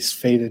like he's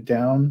faded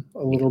down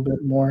a little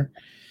bit more.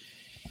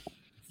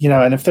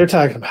 And if they're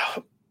talking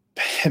about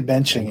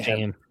benching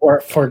him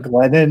or for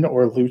Glennon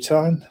or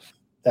Luton,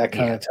 that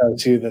kind of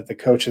tells you that the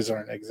coaches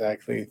aren't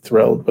exactly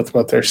thrilled with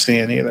what they're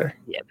seeing either.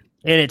 Yeah.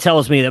 And it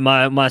tells me that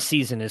my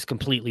season is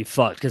completely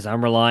fucked because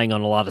I'm relying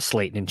on a lot of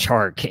Slayton and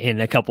Chark in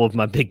a couple of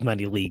my big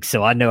money leagues.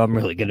 So I know I'm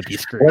really going to be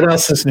screwed. What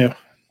else is new?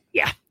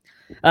 Yeah.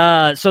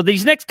 So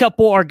these next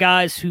couple are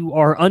guys who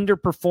are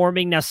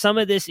underperforming. Now, some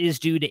of this is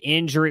due to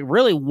injury,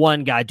 really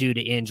one guy due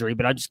to injury,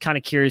 but I'm just kind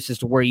of curious as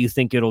to where you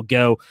think it'll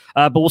go.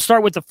 But we'll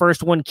start with the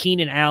first one,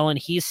 Keenan Allen.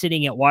 He's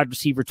sitting at wide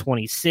receiver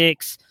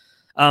 26.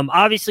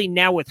 Obviously,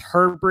 now with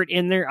Herbert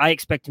in there, I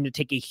expect him to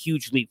take a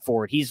huge leap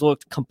forward. He's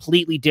looked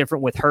completely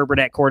different with Herbert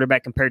at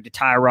quarterback compared to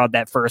Tyrod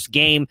that first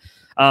game.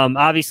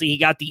 Obviously, he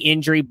got the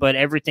injury, but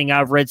everything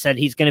I've read said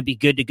he's going to be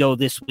good to go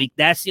this week.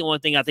 That's the only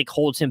thing I think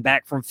holds him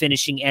back from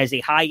finishing as a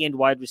high-end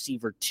wide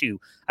receiver 2.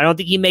 I don't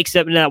think he makes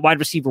up in that wide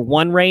receiver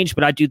 1 range,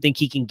 but I do think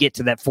he can get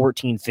to that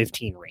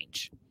 14-15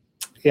 range.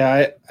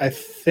 Yeah, I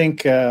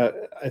think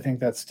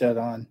that's dead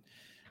on.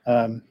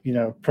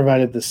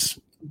 Provided this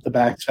the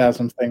back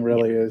spasm thing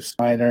really is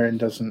minor and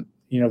doesn't,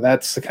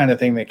 that's the kind of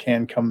thing that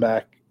can come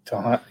back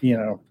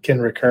to,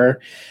 can recur.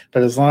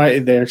 But as long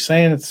as they're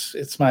saying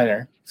it's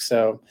minor.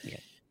 So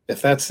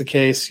if that's the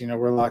case,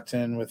 we're locked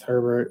in with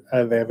Herbert.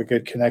 They have a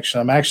good connection.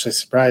 I'm actually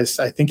surprised.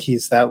 I think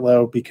he's that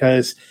low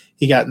because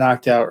he got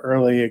knocked out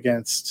early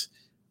against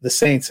the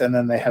Saints and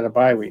then they had a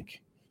bye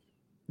week.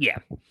 Yeah.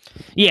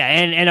 Yeah,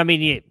 and I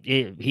mean,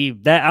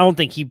 I don't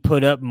think he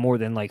put up more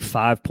than like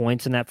 5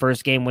 points in that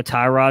first game with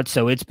Tyrod.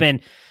 So it's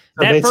been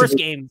that first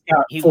game.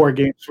 4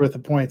 games worth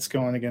of points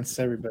going against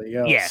everybody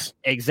else. Yeah,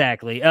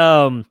 exactly.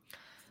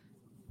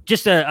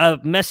 Just a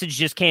message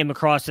just came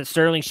across that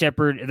Sterling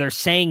Shepard, they're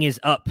saying is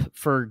up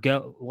for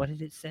go. What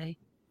did it say?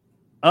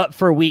 Up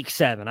for week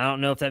 7. I don't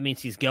know if that means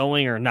he's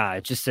going or not.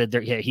 It just said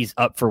he's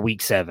up for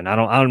week 7. I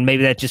don't.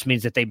 Maybe that just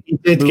means that they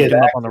moved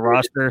him up on the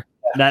roster.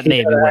 That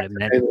may be what it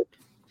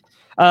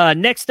meant.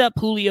 Next up,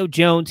 Julio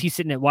Jones. He's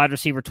sitting at wide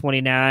receiver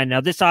 29. Now,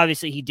 this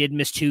obviously he did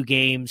miss 2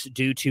 games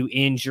due to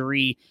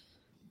injury.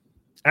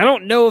 I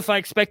don't know if I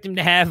expect him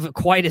to have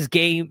quite as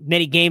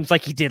many games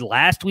like he did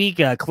last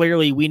week.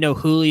 Clearly, we know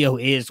Julio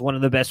is one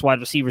of the best wide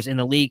receivers in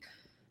the league.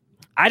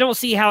 I don't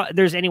see how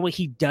there's any way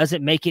he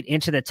doesn't make it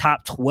into the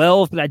top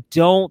 12, but I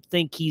don't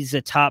think he's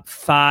a top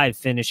 5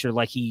 finisher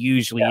like he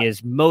usually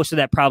is. Most of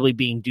that probably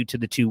being due to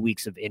the 2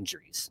 weeks of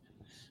injuries.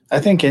 I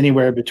think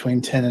anywhere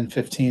between 10 and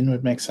 15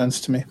 would make sense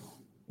to me.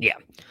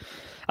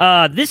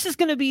 Yeah. This is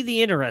going to be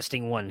the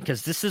interesting one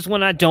because this is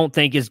one I don't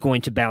think is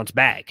going to bounce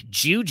back.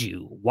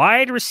 Juju,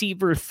 wide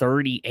receiver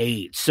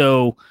 38.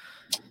 So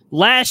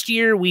last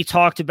year we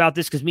talked about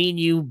this because me and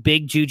you,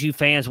 big Juju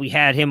fans, we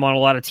had him on a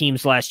lot of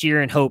teams last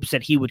year in hopes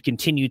that he would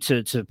continue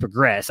to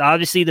progress.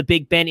 Obviously, the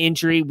Big Ben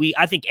injury,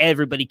 I think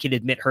everybody can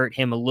admit hurt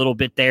him a little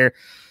bit there.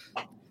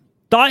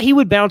 Thought he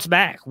would bounce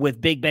back with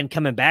Big Ben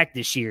coming back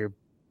this year.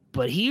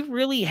 But he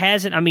really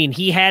hasn't. I mean,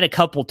 he had a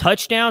couple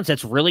touchdowns.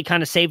 That's really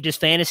kind of saved his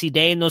fantasy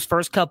day in those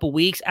first couple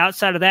weeks.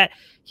 Outside of that,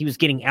 he was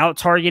getting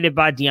out-targeted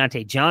by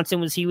Deontay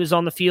Johnson when he was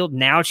on the field.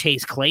 Now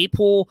Chase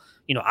Claypool.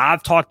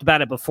 I've talked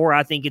about it before.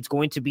 I think it's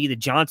going to be the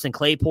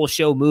Johnson-Claypool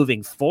show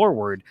moving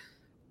forward.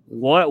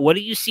 What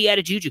do you see out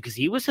of Juju? Because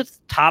he was a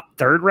top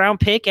 3rd-round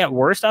pick at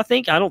worst, I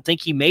think. I don't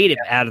think he made it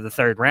out of the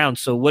 3rd round.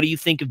 So what do you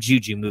think of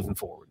Juju moving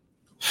forward?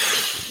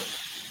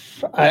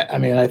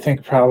 I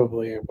think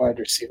probably a wide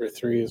receiver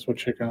 3 is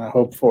what you're going to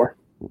hope for.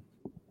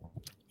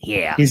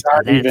 Yeah. He's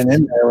not even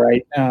in there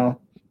right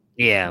now.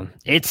 Yeah.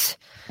 It's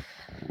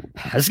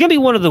going to be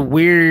one of the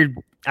weird,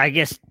 I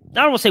guess, I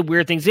don't want to say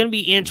weird things. It's going to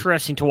be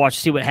interesting to watch,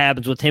 see what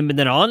happens with him. And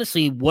then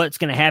honestly, what's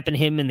going to happen to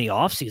him in the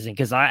offseason?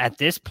 Because at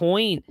this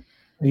point,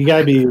 you got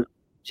to be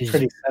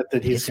pretty set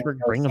that he's going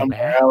to bring him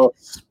back.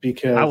 Else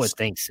because I would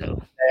think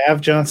so. They have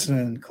Johnson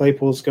and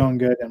Claypool's going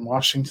good, and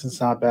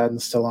Washington's not bad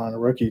and still on a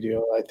rookie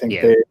deal. I think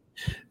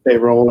they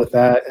roll with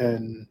that.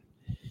 And,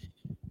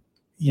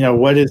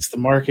 what is the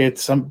market?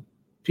 Some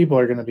people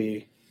are going to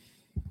be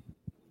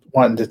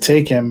wanting to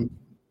take him.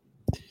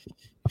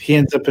 If he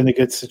ends up in a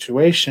good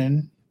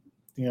situation,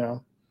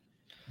 You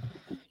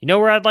know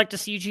where I'd like to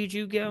see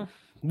Juju go?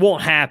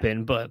 Won't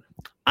happen, but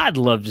I'd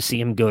love to see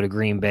him go to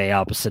Green Bay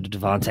opposite of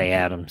Devontae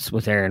Adams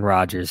with Aaron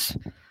Rodgers.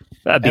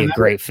 That'd be a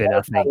great fit,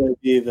 I think. That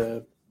would be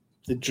the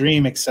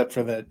dream, except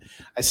for that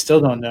I still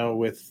don't know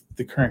with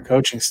the current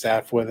coaching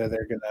staff whether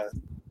they're going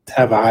to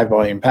have a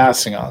high-volume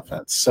passing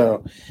offense.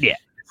 So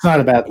it's not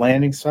a bad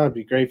landing spot. It'd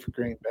be great for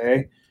Green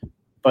Bay.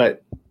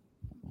 But,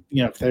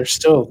 if they're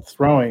still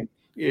throwing,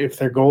 if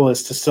their goal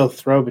is to still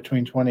throw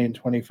between 20 and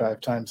 25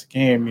 times a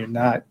game, you're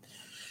not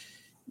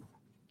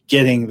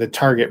getting the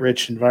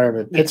target-rich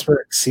environment.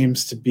 Pittsburgh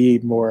seems to be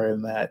more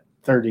in that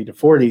 30 to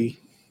 40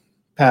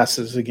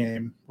 passes a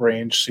game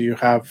range, so you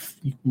have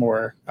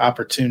more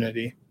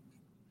opportunity.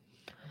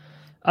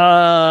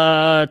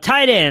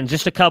 Tight ends,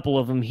 just a couple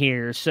of them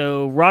here.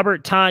 So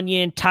Robert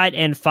Tonyan, tight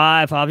end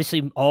 5,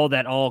 obviously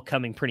all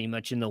coming pretty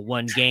much in the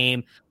one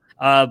game.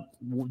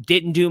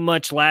 Didn't do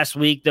much last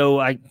week,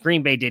 though.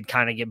 Green Bay did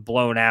kind of get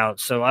blown out,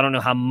 so I don't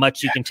know how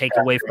much you can take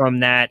away from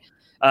that.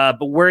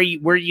 But where are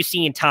you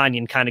seeing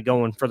Tonyan kind of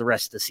going for the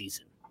rest of the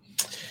season?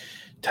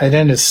 Tight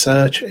end is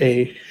such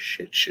a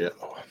shit show.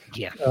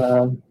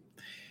 Yeah.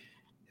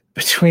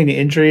 Between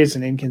injuries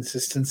and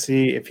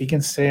inconsistency, if he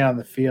can stay on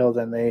the field,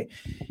 and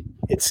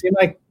it seemed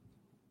like,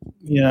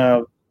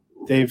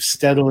 they've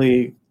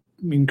steadily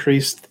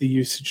increased the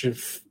usage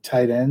of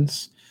tight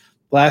ends.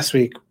 Last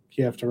week,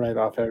 you have to write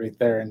off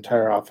their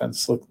entire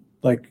offense looked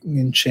like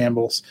in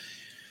shambles.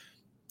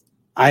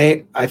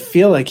 I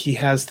feel like he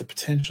has the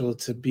potential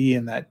to be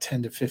in that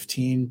 10 to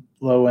 15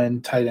 low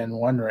end tight end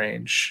 1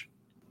 range,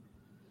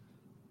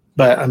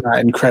 but I'm not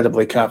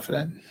incredibly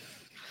confident.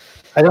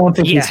 I don't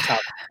think he's top.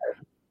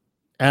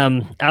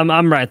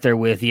 I'm right there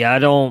with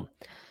you.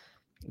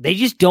 They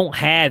just don't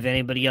have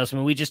anybody else. I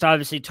mean, we just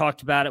obviously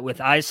talked about it with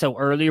ISO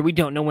earlier. We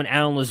don't know when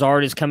Allen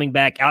Lazard is coming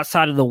back.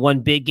 Outside of the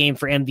one big game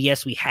for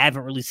MVS, we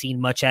haven't really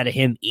seen much out of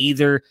him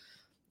either.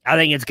 I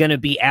think it's going to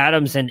be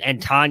Adams and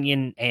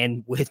Tonyan,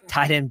 and with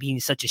tight end being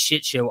such a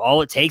shit show,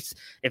 all it takes,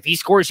 if he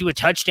scores you a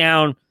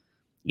touchdown,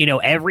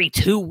 every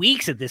 2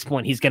 weeks at this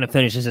point, he's going to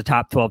finish as a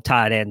top 12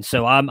 tight end.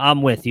 So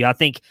I'm with you. I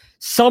think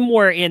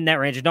somewhere in that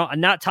range,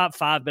 not top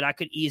 5, but I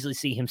could easily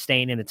see him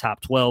staying in the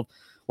top 12.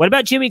 What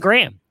about Jimmy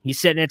Graham? He's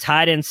sitting at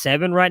tight end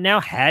 7 right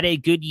now, had a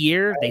good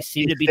year. They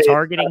seem to be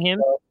targeting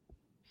him.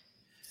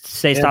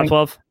 Stays top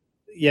 12?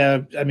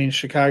 Yeah, I mean,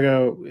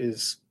 Chicago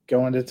is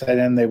going to tight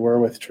end. They were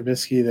with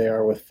Trubisky. They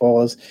are with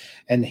Foles.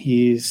 And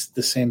he's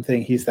the same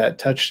thing. He's that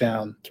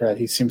touchdown threat.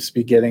 He seems to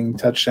be getting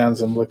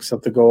touchdowns and looks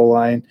at the goal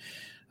line.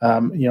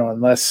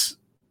 Unless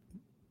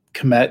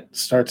Kmet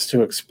starts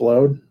to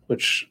explode,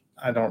 which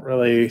I don't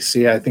really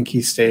see. I think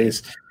he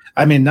stays.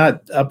 I mean,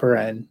 not upper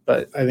end,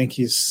 but I think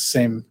he's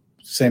same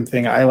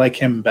thing. I like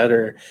him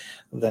better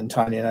than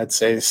Tonyan. I'd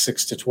say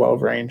 6 to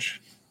 12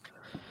 range.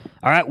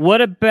 All right, what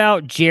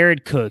about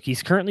Jared Cook?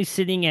 He's currently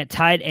sitting at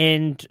tight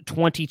end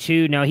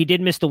 22. Now, he did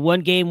miss the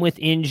 1 game with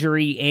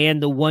injury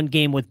and the 1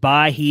 game with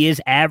bye. He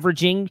is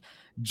averaging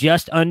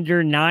just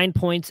under 9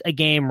 points a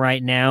game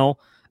right now.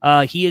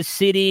 He is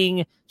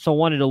sitting, so I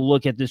wanted to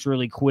look at this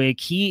really quick.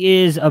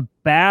 He is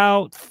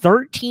about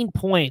 13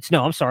 points.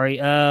 No, I'm sorry.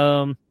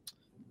 Dang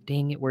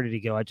it, where did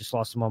he go? I just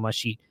lost him on my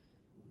sheet.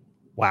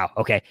 Wow,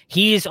 okay.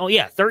 He is,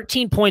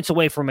 13 points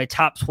away from a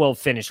top 12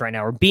 finish right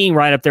now, or being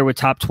right up there with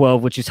top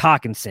 12, which is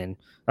Hawkinson.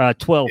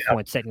 12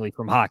 points technically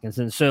from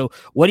Hawkinson. So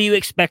what are you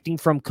expecting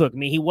from Cook? I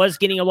mean, he was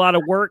getting a lot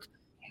of work,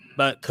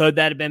 but could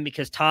that have been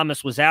because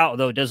Thomas was out,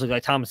 although it does look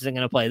like Thomas isn't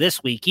going to play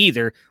this week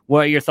either.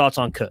 What are your thoughts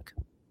on Cook?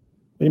 What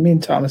do you mean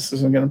Thomas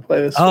isn't going to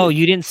play this week?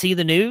 You didn't see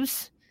the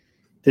news?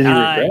 Did he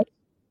regret?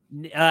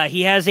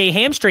 He has a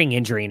hamstring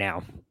injury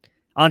now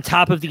on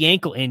top of the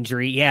ankle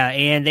injury. Yeah,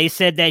 and they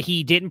said that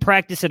he didn't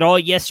practice at all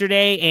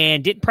yesterday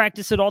and didn't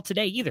practice at all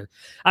today either.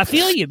 I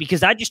feel you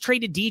because I just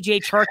traded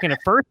DJ Chark in a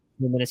first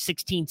team in a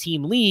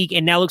 16-team league,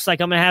 and now looks like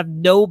I'm going to have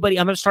nobody.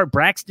 I'm going to start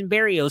Braxton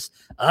Berrios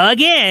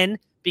again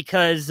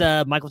because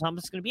Michael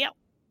Thomas is going to be out.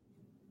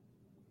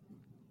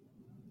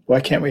 Why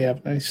can't we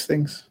have nice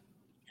things?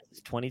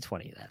 It's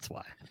 2020, that's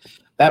why.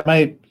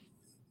 That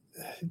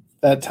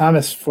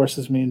Thomas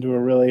forces me into a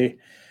really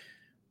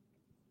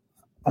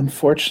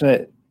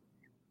unfortunate.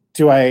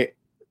 Do I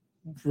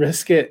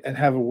risk it and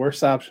have a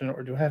worse option,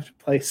 or do I have to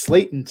play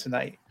Slayton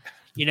tonight?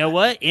 You know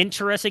what?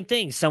 Interesting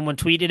thing. Someone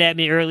tweeted at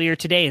me earlier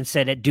today and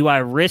said, do I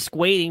risk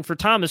waiting for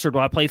Thomas or do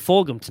I play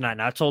Fulgham tonight?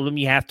 And I told him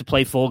you have to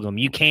play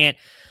Fulgham. You can't,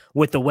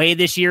 with the way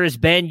this year has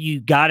been, you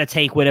got to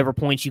take whatever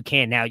points you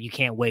can now. You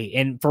can't wait.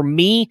 And for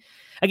me,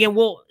 again,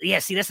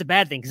 that's the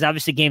bad thing because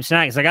obviously game's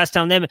tonight. Because like I was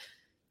telling them,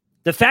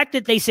 the fact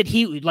that they said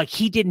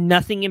he did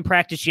nothing in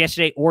practice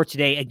yesterday or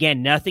today,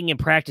 again, nothing in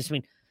practice. I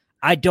mean,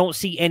 I don't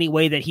see any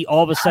way that he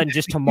all of a sudden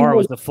just tomorrow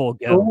is the full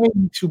go.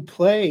 Going to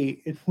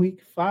play in week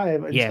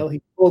 5 until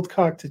he cold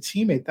cocked a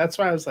teammate. That's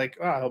why I was like,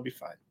 he'll be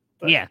fine.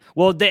 But, yeah.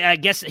 Well, I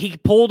guess he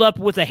pulled up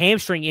with a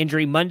hamstring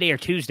injury Monday or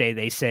Tuesday,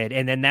 they said,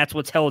 and then that's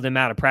what's held him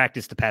out of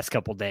practice the past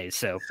couple days.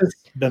 So it's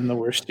been the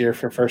worst year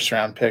for first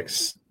round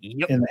picks in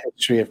the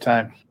history of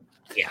time.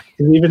 Yeah.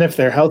 And even if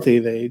they're healthy,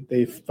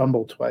 they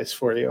fumbled twice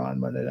for you on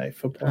Monday Night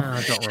Football.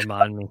 Don't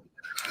remind me.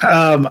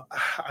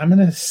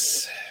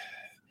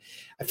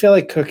 I feel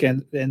like Cook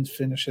end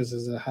finishes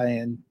as a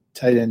high-end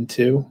tight end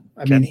too.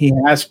 I mean, he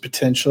has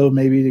potential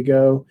maybe to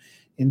go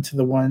into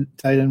the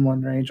tight end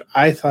 1 range.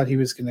 I thought he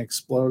was going to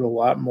explode a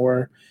lot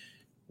more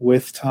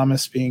with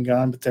Thomas being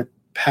gone, but their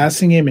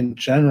passing game in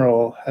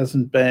general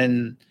hasn't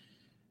been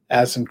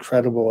as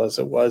incredible as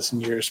it was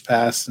in years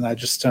past, and I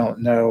just don't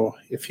know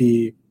if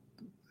he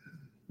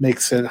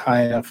makes it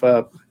high enough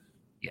up.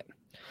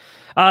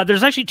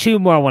 There's actually 2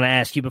 more I want to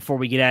ask you before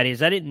we get out of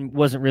here. I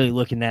wasn't really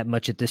looking that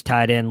much at this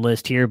tight end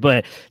list here,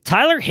 but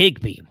Tyler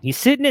Higbee, he's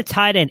sitting at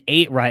tight end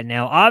 8 right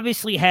now.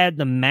 Obviously had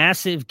the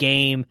massive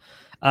game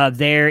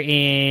there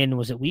in,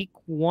 was it week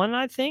 1,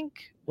 I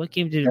think? What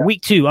game did it?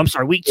 Week 2. I'm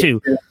sorry, week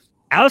 2.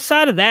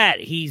 Outside of that,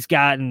 he's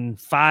gotten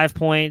 5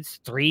 points,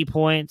 3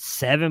 points,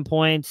 7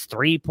 points,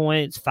 3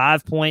 points,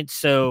 5 points.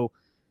 So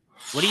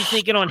what are you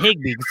thinking on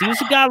Higbee? Because he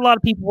was a guy a lot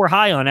of people were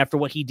high on after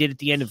what he did at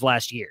the end of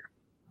last year.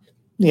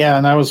 Yeah,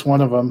 and I was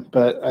one of them,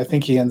 but I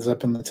think he ends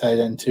up in the tight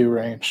end 2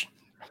 range.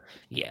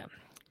 Yeah,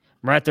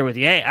 I'm right there with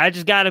you. Hey, I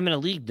just got him in a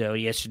league, though,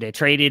 yesterday.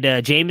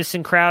 Traded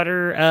Jamison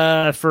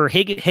Crowder for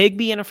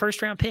Higbee and a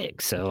first-round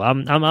pick. So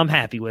I'm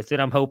happy with it.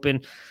 I'm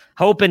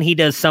hoping he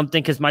does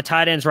something because my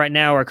tight ends right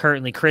now are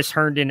currently Chris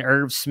Herndon,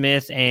 Irv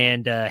Smith,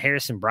 and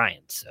Harrison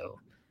Bryant. So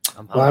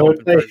I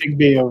would play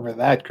Higbee over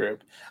that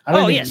group.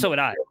 So would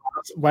I.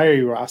 Why are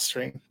you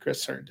rostering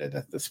Chris Herndon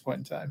at this point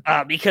in time?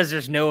 Because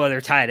there's no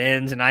other tight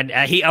ends, and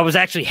I was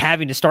actually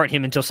having to start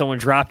him until someone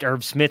dropped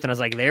Irv Smith, and I was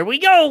like, there we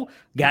go,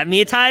 got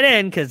me a tight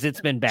end because it's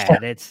been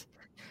bad. It's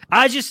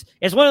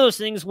one of those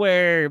things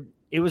where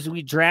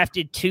we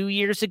drafted 2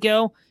 years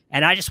ago,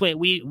 and I just went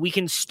we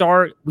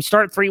start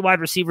 3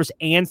 wide receivers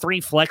and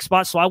 3 flex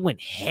spots, so I went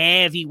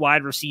heavy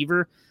wide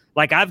receiver.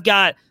 Like I've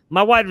got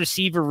my wide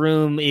receiver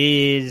room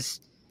is.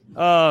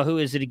 Who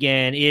is it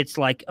again? It's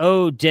like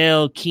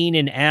Odell,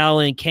 Keenan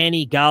Allen,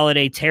 Kenny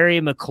Golladay,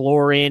 Terry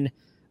McLaurin,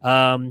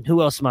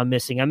 Who else am I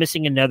missing? I'm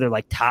missing another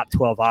like top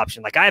 12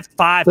 option. Like I have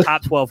 5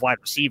 top 12 wide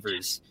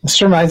receivers.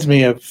 This reminds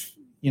me of,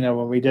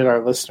 when we did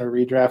our listener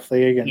redraft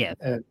league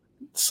and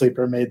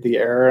Sleeper made the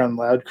error and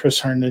allowed Chris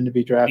Herndon to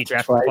be drafted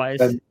twice.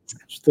 And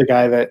the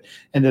guy that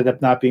ended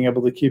up not being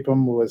able to keep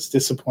him was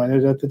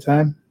disappointed at the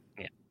time.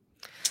 Yeah.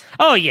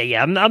 Oh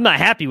yeah. I'm not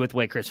happy with the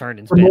way Chris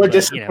Herndon's been. The more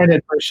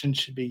disappointed person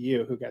should be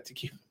you who got to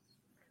keep him.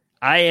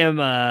 I am,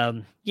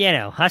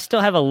 I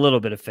still have a little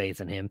bit of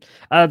faith in him.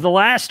 The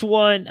last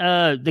one,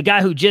 the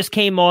guy who just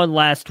came on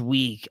last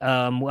week,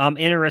 I'm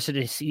interested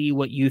to see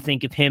what you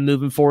think of him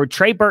moving forward.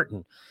 Trey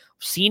Burton.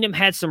 Seen him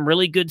had some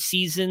really good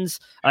seasons.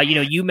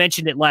 You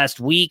mentioned it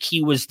last week.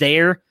 He was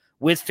there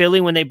with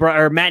Philly when they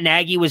Matt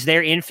Nagy was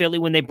there in Philly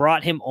when they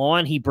brought him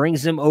on. He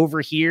brings him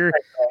over here.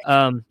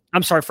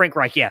 Frank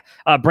Reich. Yeah.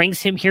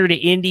 Brings him here to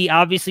Indy.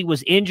 Obviously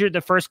was injured the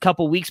first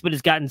couple weeks, but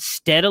has gotten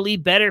steadily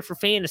better for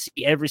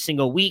fantasy every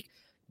single week.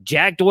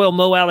 Jack Doyle,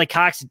 Mo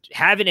Alley-Cox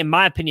haven't, in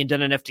my opinion,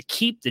 done enough to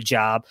keep the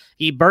job.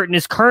 Burton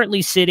is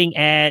currently sitting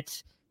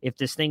at, if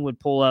this thing would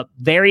pull up,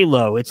 very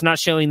low. It's not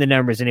showing the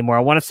numbers anymore. I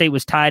want to say it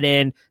was tight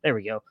end. There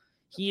we go.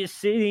 He is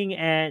sitting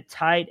at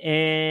tight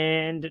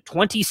end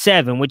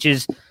 27, which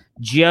is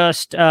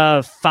just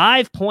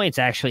 5 points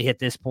actually at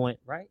this point,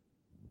 right?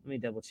 Let me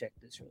double check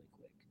this really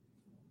quick.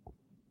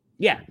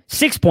 Yeah,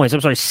 6 points. I'm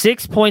sorry,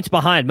 6 points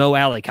behind Mo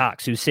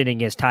Alley-Cox, who's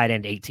sitting as tight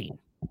end 18.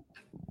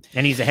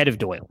 And he's ahead of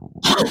Doyle.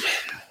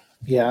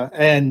 Yeah,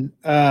 and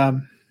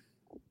I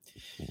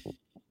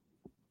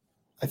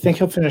think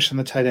he'll finish in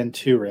the tight end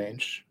 2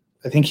 range.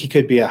 I think he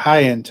could be a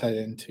high end tight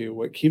end 2.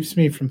 What keeps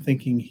me from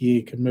thinking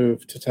he could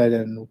move to tight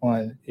end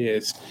 1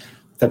 is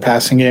the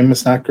passing game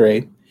is not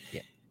great.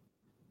 Yeah.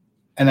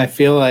 And I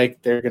feel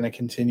like they're going to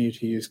continue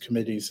to use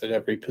committees at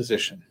every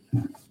position.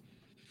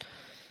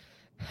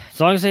 As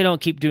long as they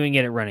don't keep doing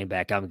it at running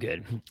back, I'm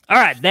good. All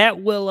right,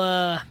 that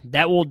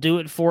will do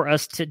it for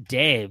us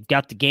today. We've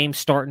got the game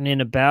starting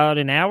in about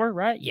an hour,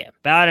 right? Yeah,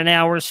 about an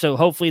hour. So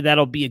hopefully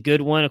that'll be a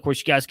good one. Of course,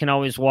 you guys can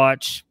always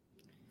watch,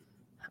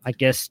 I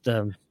guess,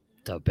 the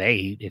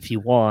debate if you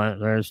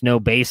want. There's no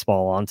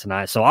baseball on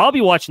tonight, so I'll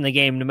be watching the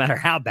game no matter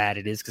how bad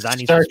it is because I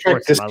need Star some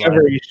sports Trek in my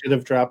Discovery life. should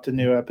have dropped a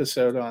new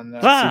episode on.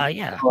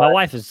 Yeah, my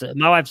wife's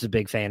a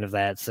big fan of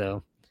that.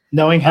 So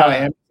knowing how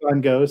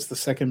Amazon goes, the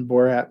second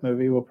Borat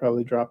movie will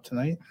probably drop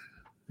tonight.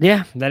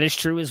 Yeah, that is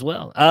true as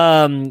well.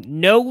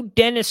 No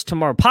Dennis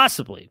tomorrow.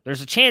 Possibly.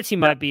 There's a chance he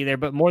might be there,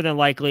 but more than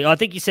likely, I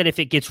think he said if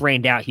it gets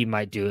rained out, he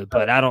might do it.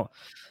 But I don't.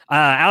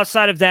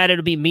 Outside of that,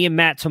 it'll be me and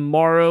Matt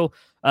tomorrow.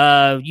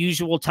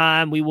 Usual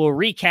time. We will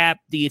recap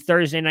the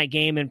Thursday night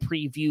game and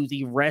preview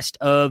the rest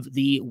of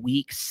the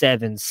Week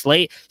 7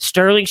 slate.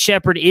 Sterling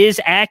Shepard is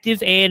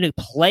active and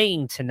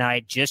playing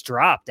tonight. Just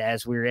dropped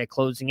as we're at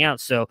closing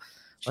out. So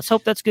let's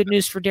hope that's good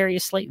news for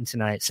Darius Slayton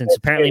tonight, since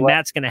apparently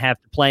Matt's going to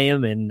have to play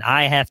him, and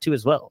I have to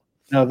as well.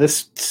 No,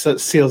 this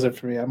seals it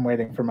for me. I'm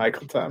waiting for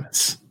Michael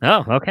Thomas.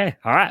 Oh, okay.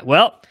 All right.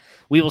 Well,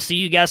 we will see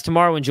you guys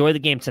tomorrow. Enjoy the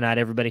game tonight,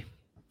 everybody.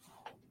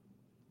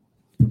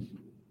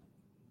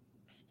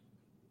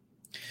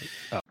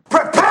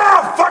 Prepare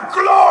for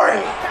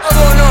glory! I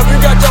don't know if you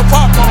got your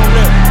popcorn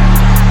ready.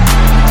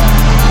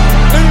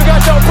 Do you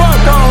got your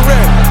popcorn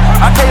ready?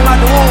 I came out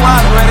the womb, I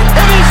was ready.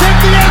 And he's hit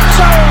the end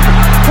zone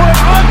for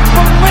an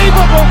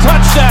unbelievable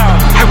touchdown.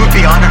 I would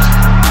be honored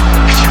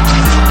if you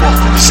played football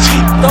for this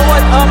team. Throw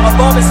it up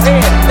above his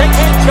head. They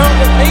can't jump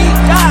with me.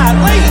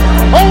 Golly.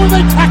 Oh,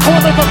 they tackle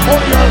him at the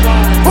 40-yard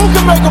line. Who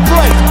can make a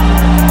play?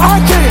 I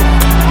can.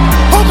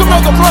 Who can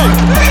make a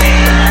play?